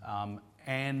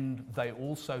 And they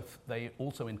also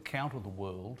encounter the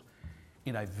world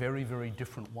in a very, very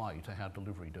different way to how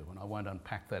delivery do. And I won't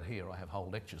unpack that here. I have whole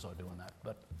lectures I do on that.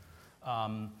 But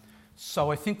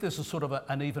so I think there's a sort of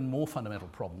an even more fundamental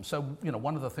problem. So,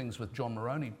 one of the things with John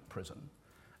Moroney Prison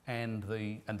and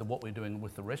what we're doing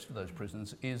with the rest of those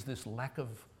prisons is this lack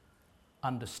of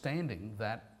understanding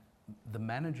that the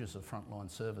managers of frontline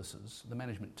services, the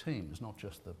management teams, not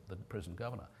just the prison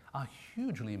governor, are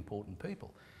hugely important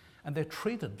people. And they're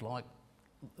treated like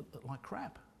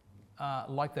crap.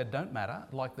 Like they don't matter,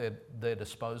 like they're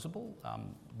disposable,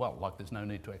 like there's no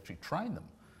need to actually train them.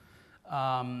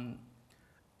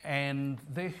 And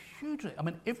they're hugely,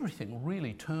 everything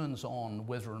really turns on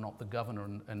whether or not the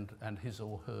governor and his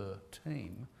or her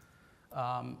team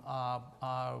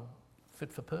are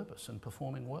fit for purpose and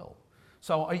performing well.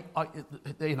 So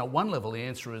one level the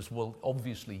answer is, well,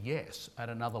 obviously yes. At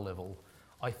another level,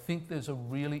 I think there's a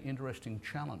really interesting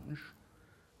challenge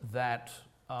that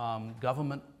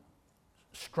government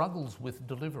struggles with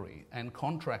delivery, and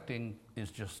contracting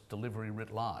is just delivery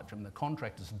writ large. The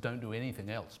contractors don't do anything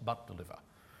else but deliver.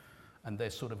 And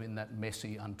they're sort of in that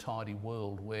messy, untidy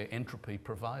world where entropy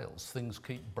prevails. Things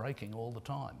keep breaking all the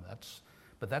time.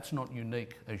 But that's not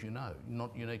unique, as you know,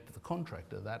 not unique to the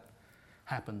contractor. That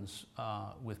happens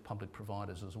with public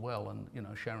providers as well. And,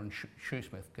 Sharon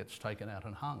Shoesmith gets taken out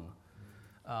and hung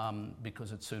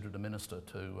because it suited a minister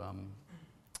to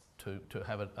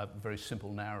have a very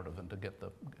simple narrative and to get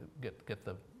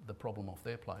the problem off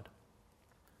their plate.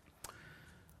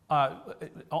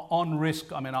 On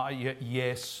risk,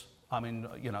 yes.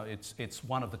 It's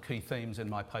one of the key themes in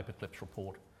my paperclips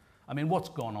report. What's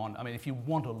gone on? If you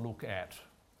want to look at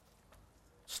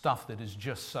stuff that is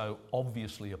just so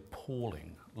obviously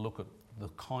appalling, look at the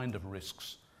kind of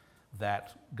risks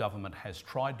that government has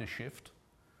tried to shift.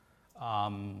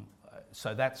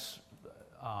 So that's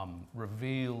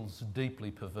reveals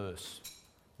deeply perverse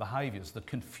behaviours. The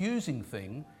confusing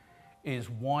thing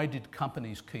is, why did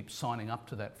companies keep signing up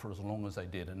to that for as long as they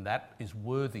did? And that is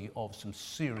worthy of some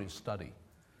serious study.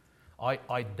 I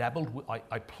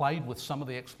played with some of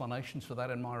the explanations for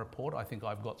that in my report. I think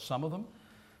I've got some of them,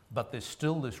 but there's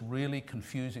still this really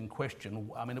confusing question.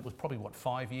 It was probably,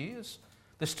 5 years?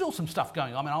 There's still some stuff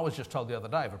going on. I was just told the other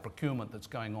day of a procurement that's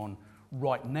going on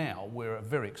right now where a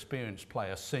very experienced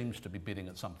player seems to be bidding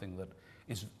at something that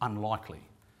is unlikely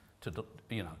to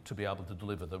be able to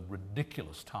deliver the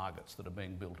ridiculous targets that are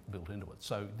being built into it.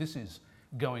 So this is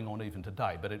going on even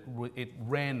today, but it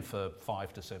ran for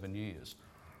 5 to 7 years.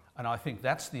 And I think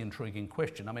that's the intriguing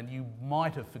question. You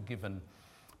might have forgiven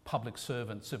public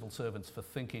servants, civil servants, for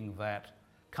thinking that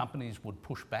companies would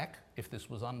push back if this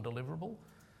was undeliverable,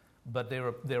 but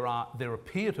there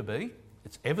appear to be,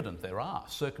 it's evident there are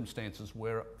circumstances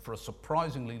where, for a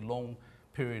surprisingly long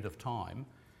period of time,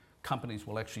 companies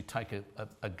will actually take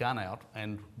a gun out,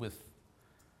 and with,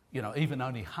 even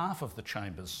only half of the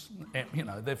chambers,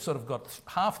 they've sort of got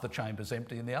half the chambers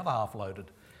empty and the other half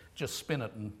loaded, just spin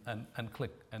it and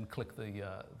click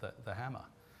the hammer.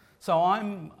 So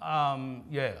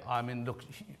look,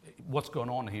 what's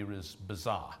gone on here is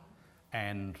bizarre,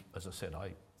 and as I said,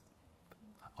 I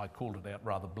called it out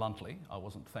rather bluntly. I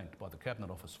wasn't thanked by the Cabinet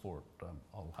Office for it,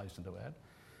 I'll hasten to add.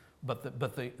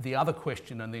 But the other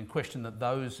question, and the question that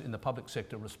those in the public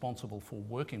sector responsible for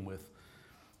working with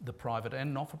the private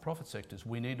and not-for-profit sectors,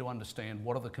 we need to understand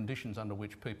what are the conditions under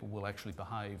which people will actually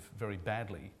behave very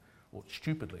badly or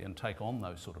stupidly and take on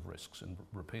those sort of risks and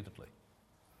repeatedly.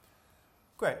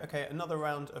 Great, okay, another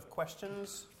round of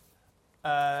questions.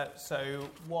 So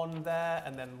one there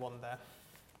and then one there.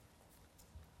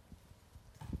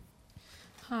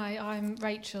 Hi, I'm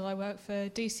Rachel. I work for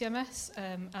DCMS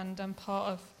and I'm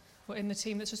in the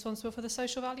team that's responsible for the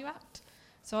Social Value Act.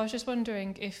 So I was just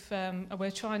wondering if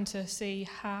we're trying to see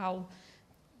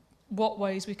what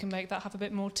ways we can make that have a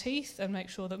bit more teeth and make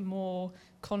sure that more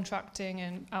contracting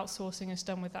and outsourcing is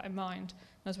done with that in mind.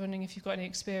 I was wondering if you've got any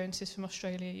experiences from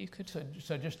Australia you could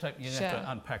So just have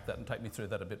to unpack that and take me through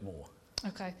that a bit more.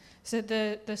 Okay. So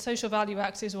the Social Value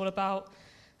Act is all about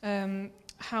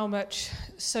how much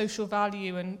social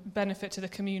value and benefit to the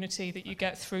community that you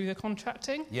get through the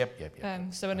contracting. Yep.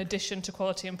 So in addition to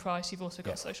quality and price, you've also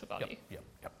got social value. Yep.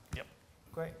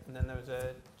 Great. And then there was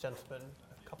a gentleman,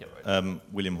 a couple of rows.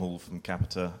 William Hall from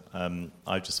Capita.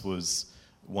 I just was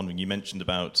wondering, you mentioned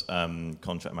about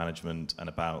contract management and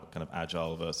about kind of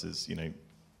agile versus,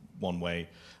 one way.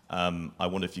 I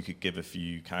wonder if you could give a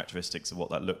few characteristics of what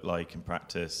that looked like in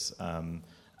practice, and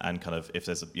kind of if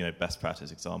there's a best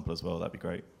practice example as well, that'd be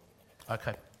great.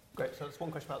 Okay. Great. So that's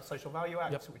one question about the Social Value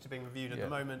Act, Yep. which is being reviewed at the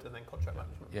moment, and then contract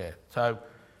management. Yeah. So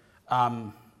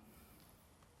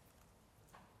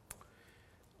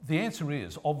the answer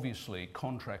is, obviously,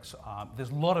 contracts are...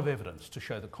 There's a lot of evidence to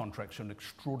show that contracts are an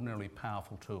extraordinarily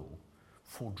powerful tool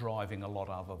for driving a lot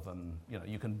other than...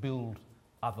 you can build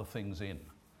other things in.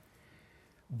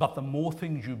 But the more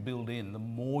things you build in, the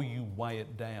more you weigh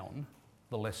it down,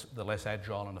 the less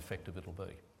agile and effective it'll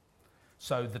be.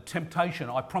 So the temptation,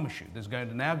 I promise you, there's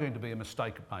now going to be a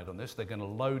mistake made on this. They're going to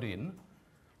load in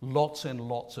lots and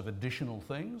lots of additional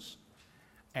things,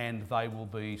 and they will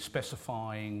be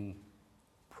specifying...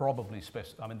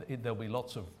 there'll be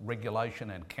lots of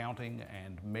regulation and counting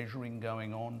and measuring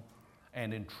going on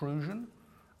and intrusion,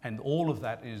 and all of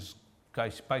that is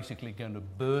basically going to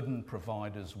burden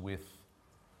providers with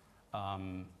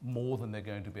more than they're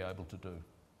going to be able to do.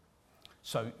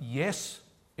 So yes,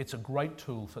 it's a great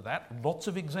tool for that. Lots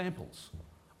of examples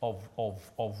of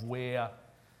where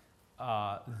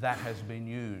that has been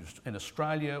used. In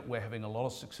Australia, we're having a lot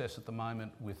of success at the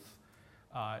moment with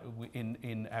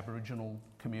in Aboriginal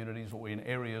communities, or in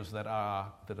areas that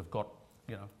have got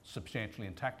substantially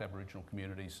intact Aboriginal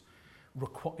communities,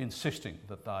 insisting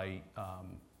that they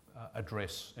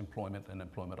address employment and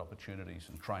employment opportunities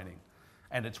and training,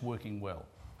 and it's working well.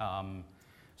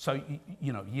 So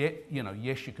yes,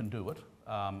 you can do it.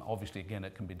 Obviously, again,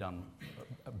 it can be done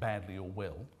badly or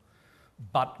well,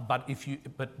 but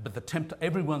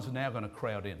everyone's now going to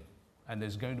crowd in, and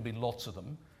there's going to be lots of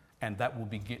them. And that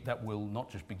will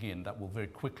not just begin, that will very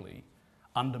quickly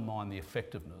undermine the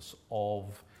effectiveness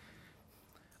of...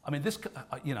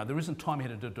 there isn't time here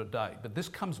to do it today, but this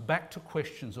comes back to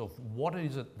questions of what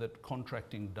is it that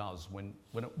contracting does when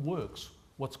it works,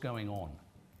 what's going on?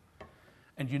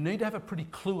 And you need to have a pretty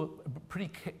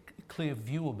clear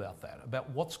view about that, about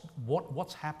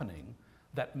what's happening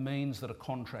that means that a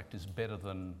contract is better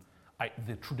than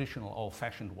the traditional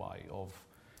old-fashioned way of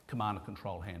command and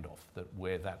control handoff,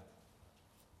 where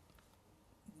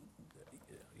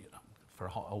for a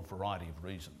whole variety of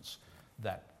reasons,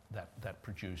 that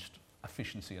produced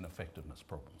efficiency and effectiveness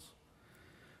problems.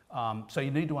 So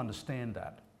you need to understand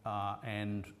that,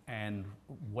 and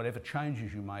whatever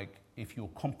changes you make, if you're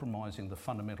compromising the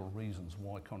fundamental reasons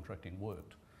why contracting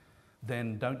worked,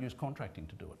 then don't use contracting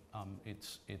to do it.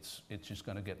 It's just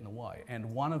going to get in the way.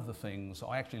 And one of the things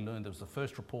I actually learned, there was the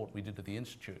first report we did at the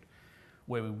Institute,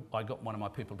 where I got one of my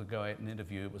people to go out and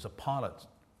interview. It was a pilot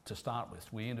to start with.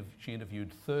 She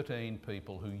interviewed 13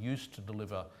 people who used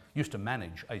to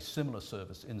manage a similar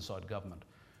service inside government,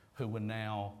 who were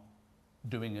now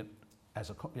doing it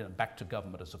as back to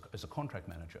government as a contract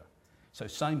manager. So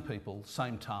same people,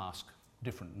 same task,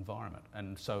 different environment.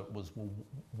 And so it was, well,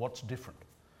 what's different?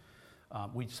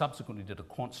 We subsequently did a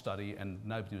quant study, and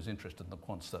nobody was interested in the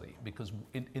quant study, because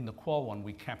in the qual one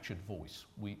we captured voice.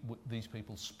 These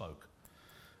people spoke.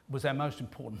 It was our most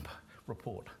important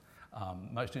report,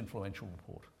 most influential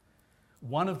report.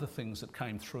 One of the things that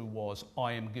came through was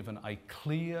I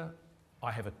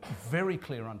have a very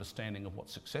clear understanding of what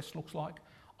success looks like,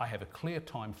 I have a clear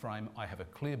time frame, I have a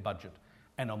clear budget,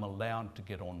 and I'm allowed to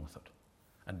get on with it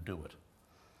and do it.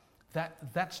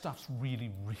 That stuff's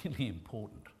really, really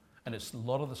important. And it's a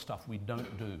lot of the stuff we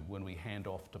don't do when we hand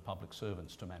off to public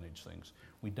servants to manage things.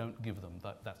 We don't give them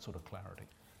that sort of clarity.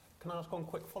 Can I ask one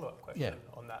quick follow-up question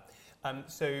on that?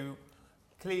 So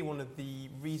clearly one of the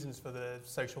reasons for the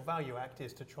Social Value Act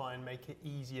is to try and make it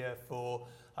easier for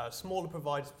smaller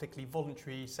providers, particularly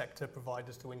voluntary sector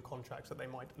providers, to win contracts that they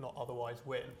might not otherwise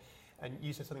win. And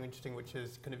you said something interesting, which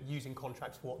is kind of using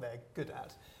contracts for what they're good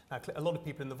at. Now, a lot of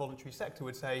people in the voluntary sector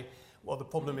would say, well, the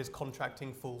problem is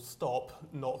contracting full stop,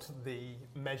 not the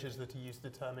measures that are used to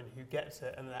determine who gets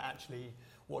it, and that actually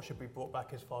what should be brought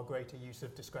back is far greater use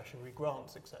of discretionary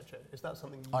grants, etc. Is that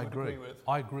something you would agree with?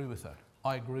 I agree with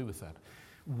that.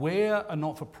 Where a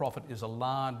not-for-profit is a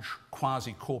large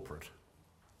quasi-corporate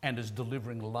and is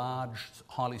delivering large,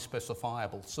 highly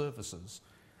specifiable services,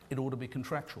 it ought to be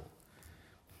contractual.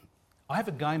 I have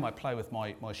a game I play with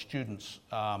my students,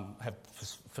 have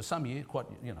for some years,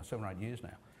 7 or 8 years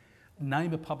now.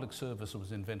 Name a public service that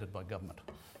was invented by government.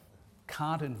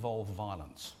 Can't involve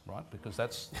violence, right? Because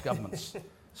that's government's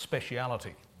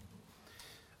speciality.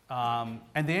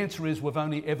 And the answer is we've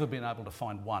only ever been able to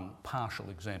find one partial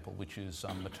example, which is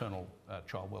maternal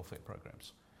child welfare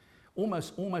programs.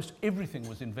 Almost everything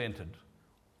was invented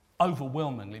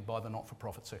overwhelmingly by the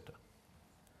not-for-profit sector.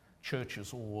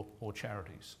 churches or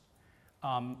charities.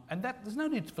 And that there's no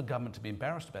need for government to be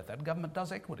embarrassed about that. Government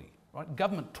does equity, right?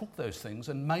 Government took those things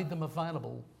and made them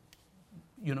available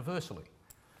universally.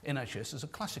 NHS is a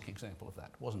classic example of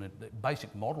that, wasn't it? The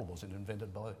basic model wasn't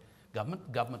invented by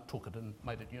government. Government took it and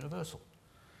made it universal.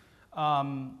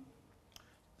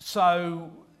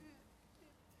 So,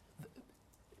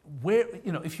 where,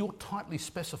 you know, if you're tightly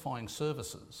specifying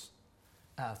services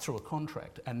through a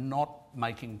contract and not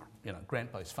making, you know,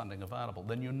 grant-based funding available,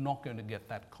 then you're not going to get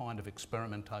that kind of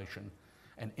experimentation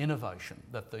and innovation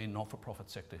that the not-for-profit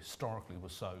sector historically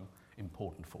was so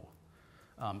important for.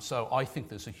 So I think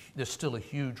there's still a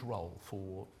huge role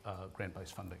for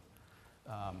grant-based funding.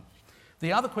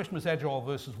 The other question was agile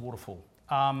versus waterfall.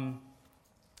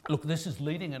 Look, this is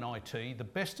leading in IT. The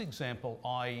best example,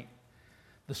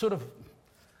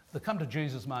 the come to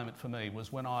Jesus moment for me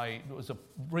was when it was a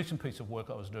recent piece of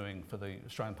work I was doing for the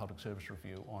Australian Public Service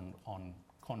Review on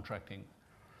contracting.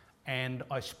 And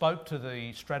I spoke to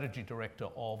the strategy director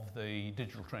of the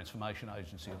Digital Transformation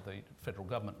Agency of the federal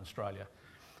government in Australia,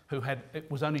 it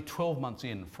was only 12 months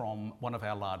in from one of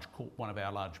our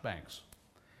large banks.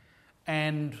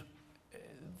 And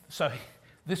so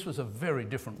this was a very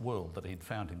different world that he'd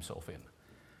found himself in.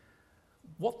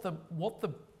 What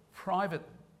the private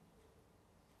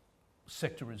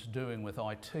sector is doing with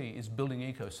IT is building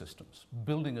ecosystems,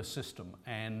 building a system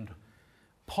and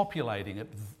populating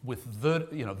it with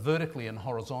vertically and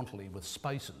horizontally with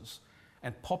spaces,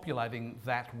 and populating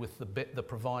that with the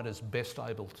providers best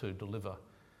able to deliver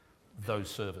those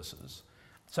services.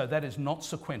 So that is not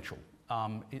sequential.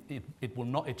 It will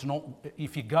not. It's not.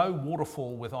 If you go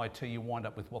waterfall with IT, you wind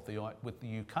up with what the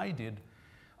UK did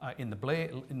in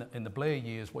the Blair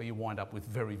years, where you wind up with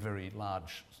very, very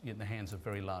large, in the hands of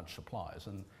very large suppliers.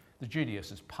 And the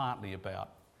GDS is partly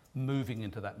about moving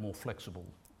into that more flexible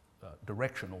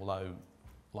direction, although,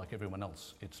 like everyone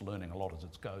else, it's learning a lot as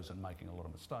it goes and making a lot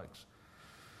of mistakes.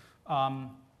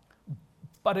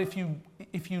 But if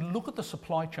you look at the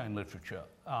supply chain literature,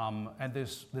 and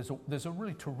there's a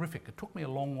really terrific, it took me a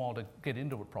long while to get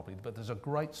into it properly, but there's a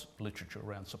great literature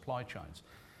around supply chains.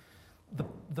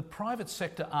 The private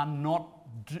sector are not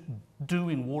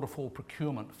doing waterfall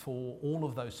procurement for all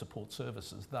of those support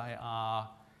services. They are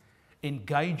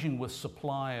engaging with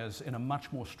suppliers in a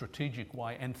much more strategic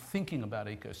way and thinking about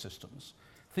ecosystems,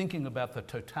 thinking about the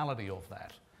totality of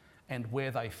that, and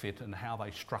where they fit and how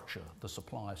they structure the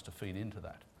suppliers to feed into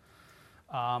that.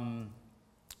 And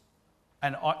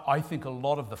I think a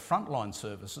lot of the frontline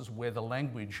services, where the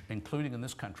language, including in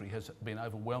this country, has been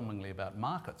overwhelmingly about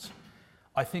markets,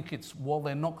 I think while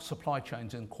they're not supply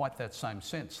chains in quite that same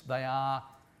sense, they are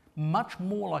much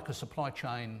more like a supply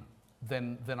chain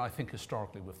than I think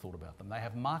historically we've thought about them. They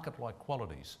have market-like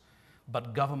qualities,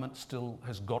 but government still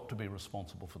has got to be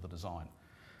responsible for the design.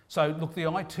 So look, the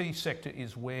IT sector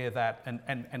is where that,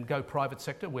 and go private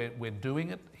sector, we're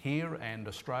doing it here and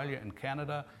Australia and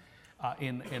Canada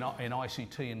in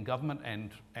ICT and government,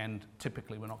 and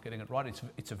typically we're not getting it right.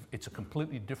 It's a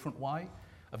completely different way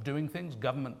of doing things.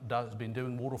 Government has been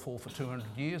doing waterfall for 200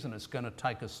 years, and it's going to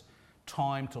take us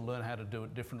time to learn how to do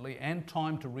it differently and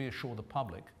time to reassure the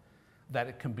public that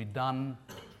it can be done.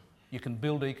 You can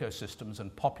build ecosystems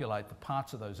and populate the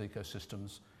parts of those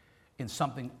ecosystems in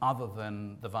something other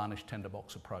than the varnished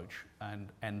tinderbox approach,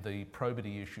 and the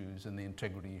probity issues and the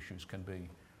integrity issues can be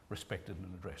respected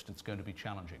and addressed. It's going to be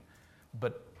challenging,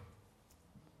 but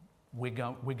we're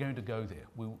going to go there.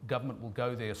 Government will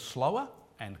go there slower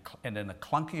and in a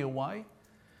clunkier way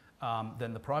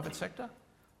than the private sector,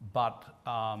 but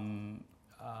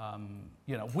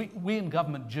we in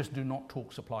government just do not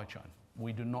talk supply chain.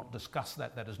 We do not discuss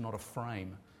that. That is not a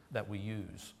frame that we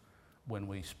use when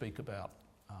we speak about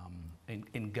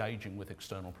engaging with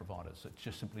external providers. It's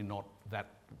just simply not that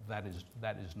is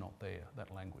not there, that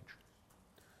language.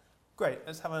 Great,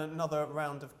 let's have another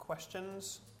round of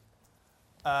questions.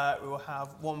 We will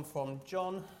have one from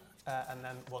John and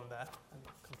then one there, and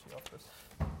I'll come to you afterwards.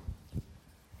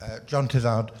 John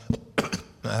Tizard,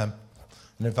 an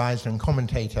advisor and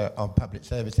commentator on public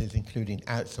services, including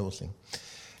outsourcing.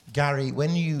 Gary,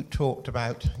 when you talked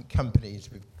about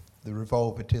companies with the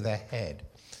revolver to their head,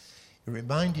 it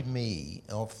reminded me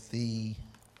of the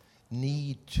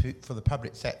need for the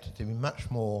public sector to be much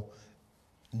more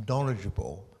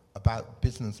knowledgeable about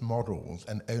business models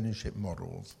and ownership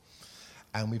models.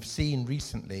 And we've seen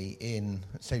recently in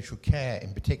social care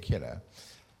in particular,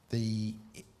 the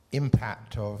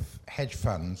impact of hedge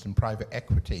funds and private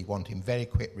equity wanting very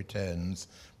quick returns,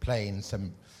 playing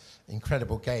some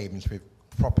incredible games with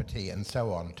property and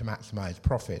so on to maximize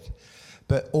profit.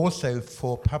 But also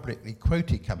for publicly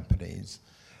quoted companies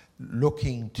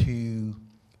looking to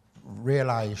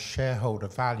realise shareholder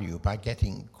value by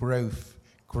getting growth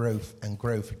and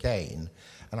growth again.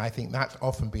 And I think that's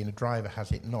often been a driver,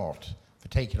 has it not, for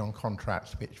taking on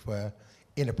contracts which were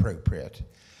inappropriate.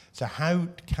 So how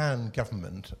can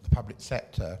government, the public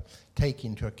sector, take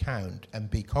into account and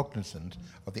be cognizant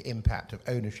of the impact of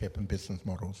ownership and business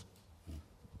models?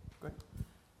 Great.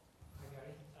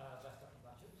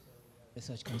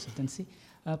 Research consultancy.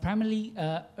 Primarily,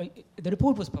 the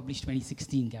report was published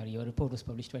 2016, Gary. Your report was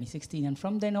published 2016. And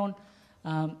from then on,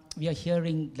 we are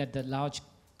hearing that the large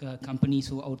companies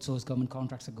who outsource government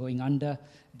contracts are going under.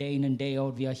 Day in and day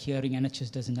out, we are hearing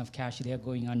NHS doesn't have cash, they are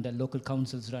going under. Local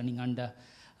councils running under.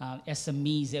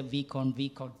 SMEs, week on,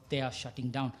 week out, they are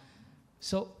shutting down.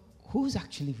 So who's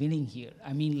actually winning here?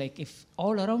 I mean, like, if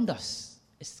all around us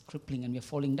is crippling and we're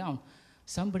falling down,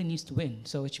 somebody needs to win.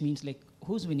 So which means, like,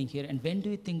 who's winning here? And when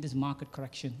do you think this market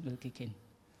correction will kick in?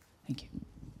 Thank you.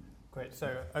 Great.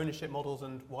 So ownership models,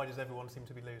 and why does everyone seem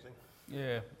to be losing?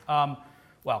 Yeah.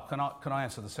 Well, can I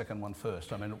answer the second one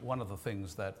first? I mean, one of the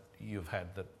things that you've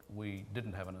had that we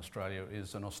didn't have in Australia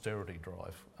is an austerity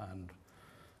drive, and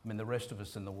I mean the rest of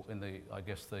us in the I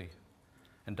guess the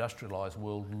industrialised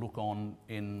world look on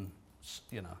in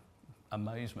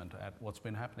amazement at what's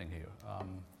been happening here.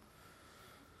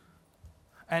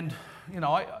 And in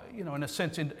a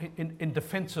sense, in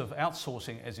defence of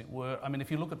outsourcing, as it were, I mean,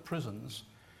 if you look at prisons,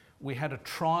 we had a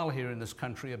trial here in this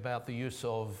country about the use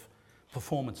of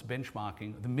performance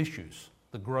benchmarking, the misuse,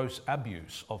 the gross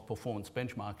abuse of performance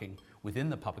benchmarking within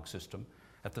the public system,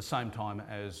 at the same time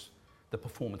as the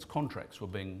performance contracts were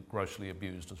being grossly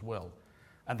abused as well.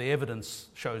 And the evidence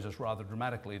shows us rather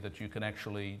dramatically that you can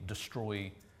actually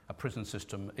destroy a prison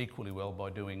system equally well by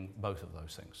doing both of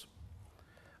those things.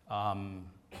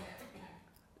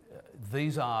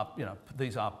 These are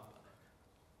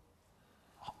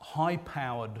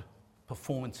high-powered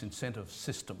performance incentive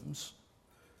systems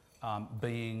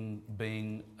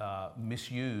being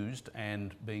misused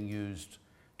and being used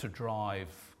to drive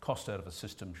cost out of a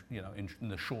system, in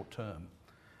the short term,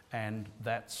 and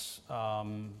that's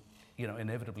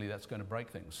inevitably that's going to break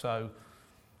things. So,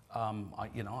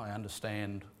 I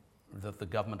understand that the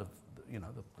government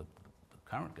the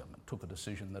current government took a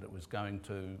decision that it was going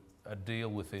to deal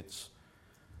with its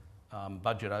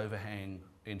budget overhang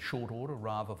in short order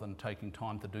rather than taking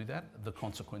time to do that. The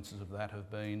consequences of that have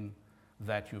been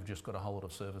that you've just got a whole lot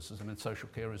of services. I mean, social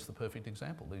care is the perfect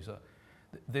example.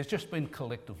 There's just been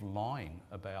collective lying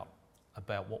about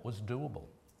what was doable.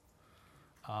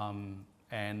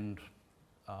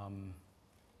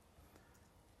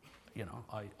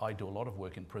 I do a lot of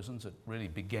work in prisons. It really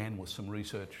began with some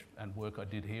research and work I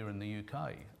did here in the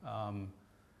UK.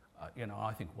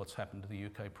 I think what's happened to the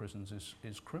UK prisons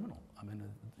is criminal. I mean,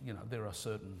 there are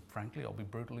certain, frankly, I'll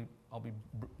be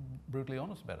brutally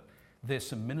honest about it. There's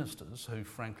some ministers who,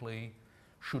 frankly,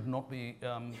 should not be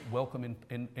welcome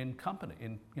in company,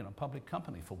 in public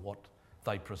company for what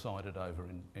they presided over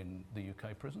in the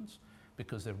UK prisons,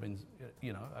 because there've been,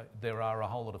 there are a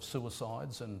whole lot of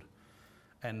suicides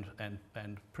and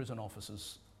prison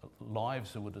officers'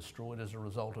 lives who were destroyed as a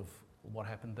result of what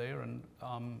happened there, and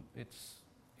it's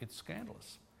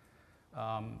scandalous.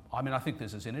 I think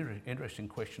there's this interesting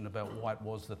question about why it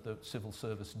was that the civil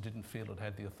service didn't feel it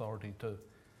had the authority to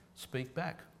speak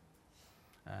back.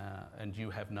 And you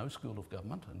have no school of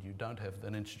government, and you don't have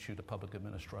an Institute of Public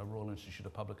Administration, Royal Institute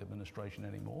of Public Administration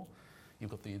anymore.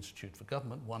 You've got the Institute for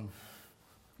Government, one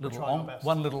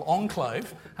little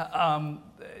enclave.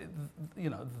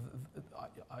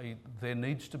 There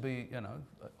needs to be,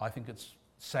 I think it's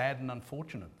sad and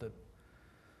unfortunate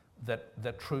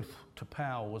that truth to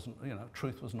power wasn't,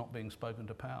 truth was not being spoken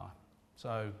to power.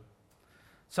 So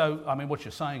I mean, what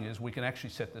you're saying is we can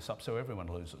actually set this up so everyone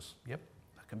loses. Yep,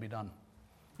 that can be done.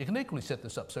 You can equally set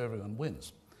this up so everyone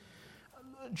wins.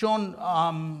 John,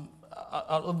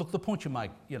 look, the point you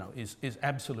make, is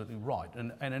absolutely right.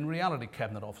 And in reality,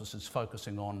 Cabinet Office is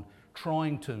focusing on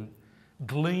trying to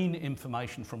glean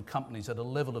information from companies at a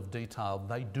level of detail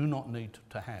they do not need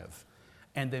to have.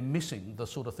 And they're missing the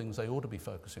sort of things they ought to be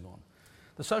focusing on.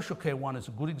 The social care one is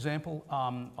a good example.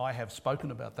 I have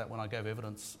spoken about that when I gave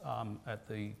evidence at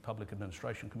the Public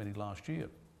Administration Committee last year.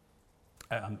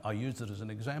 I used it as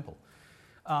an example.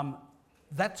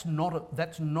 That's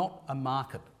not a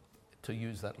market, to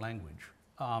use that language,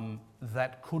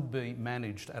 that could be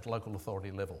managed at local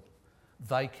authority level.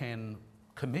 They can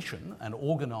commission and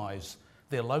organise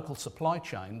their local supply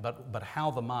chain, but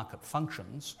how the market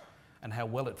functions and how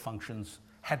well it functions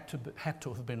had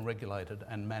to have been regulated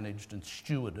and managed and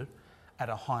stewarded at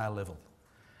a higher level.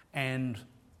 And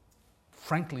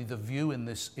frankly, the view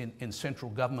in central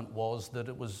government was that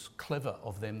it was clever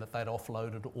of them that they'd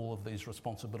offloaded all of these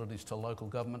responsibilities to local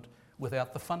government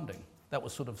without the funding. That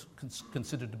was sort of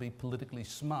considered to be politically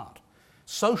smart.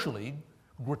 Socially,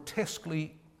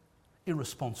 grotesquely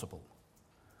irresponsible.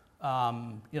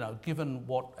 Given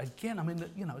what, again, I mean,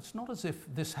 it's not as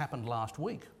if this happened last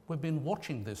week. We've been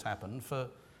watching this happen for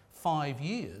 5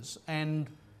 years, and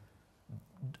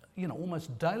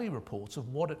almost daily reports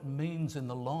of what it means in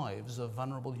the lives of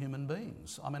vulnerable human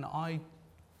beings. I mean,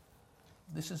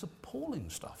 this is appalling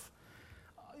stuff.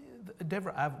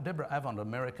 Deborah Avon, an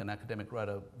American academic, wrote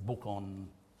a book on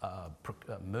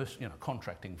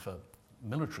contracting for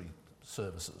military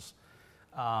services,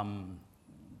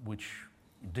 which,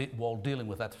 while dealing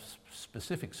with that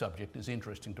specific subject, is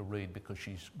interesting to read because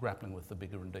she's grappling with the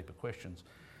bigger and deeper questions.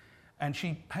 And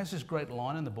she has this great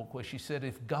line in the book where she said,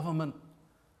 if government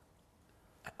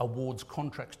awards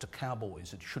contracts to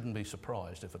cowboys, it shouldn't be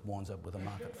surprised if it winds up with a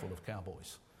market full of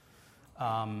cowboys.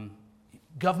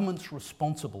 Government's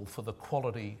responsible for the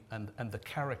quality and the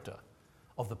character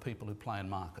of the people who play in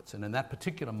markets. And in that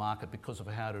particular market, because of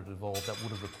how it had evolved, that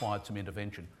would have required some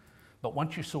intervention. But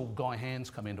once you saw Guy Hands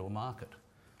come into a market,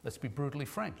 let's be brutally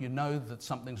frank, you know that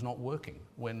something's not working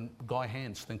when Guy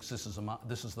Hands thinks this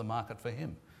is the market for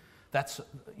him. That's,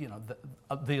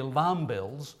 the alarm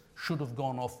bells should have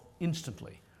gone off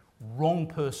instantly. Wrong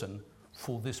person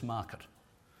for this market.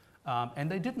 And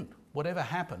they didn't. Whatever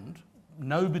happened,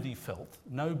 nobody felt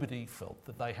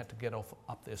that they had to get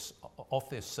off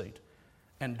their seat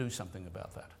and do something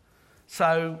about that.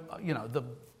 So, the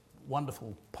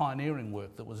wonderful pioneering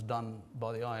work that was done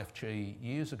by the IFG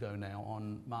years ago now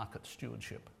on market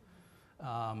stewardship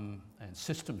and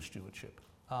system stewardship,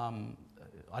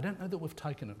 I don't know that we've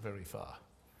taken it very far.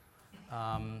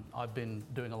 I've been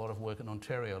doing a lot of work in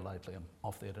Ontario lately. I'm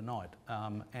off there tonight.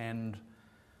 And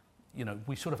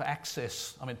we sort of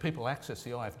access, people access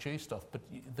the IFG stuff, but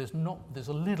there's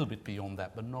a little bit beyond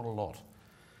that, but not a lot.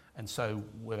 And so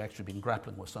we've actually been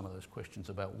grappling with some of those questions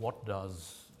about what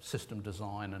does system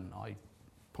design, and I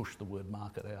push the word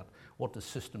market out, what does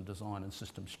system design and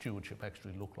system stewardship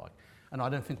actually look like? And I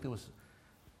don't think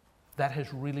that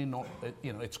has really not,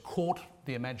 it's caught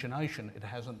the imagination, it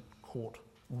hasn't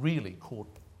really caught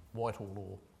Whitehall,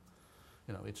 or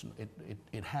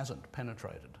it hasn't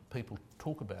penetrated. People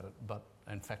talk about it, but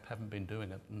in fact haven't been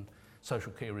doing it, and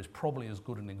social care is probably as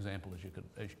good an example as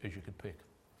you could pick.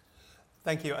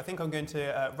 Thank you. I think I'm going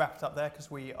to wrap it up there because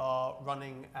we are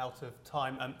running out of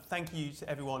time. Thank you to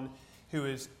everyone who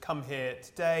has come here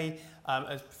today.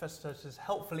 As Professor Sturgess has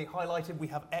helpfully highlighted, we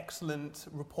have excellent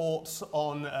reports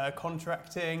on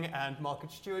contracting and market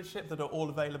stewardship that are all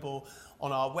available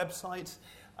on our website.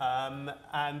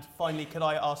 And finally, could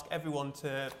I ask everyone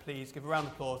to please give a round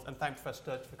of applause and thank Professor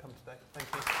Sturgess for coming today. Thank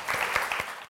you.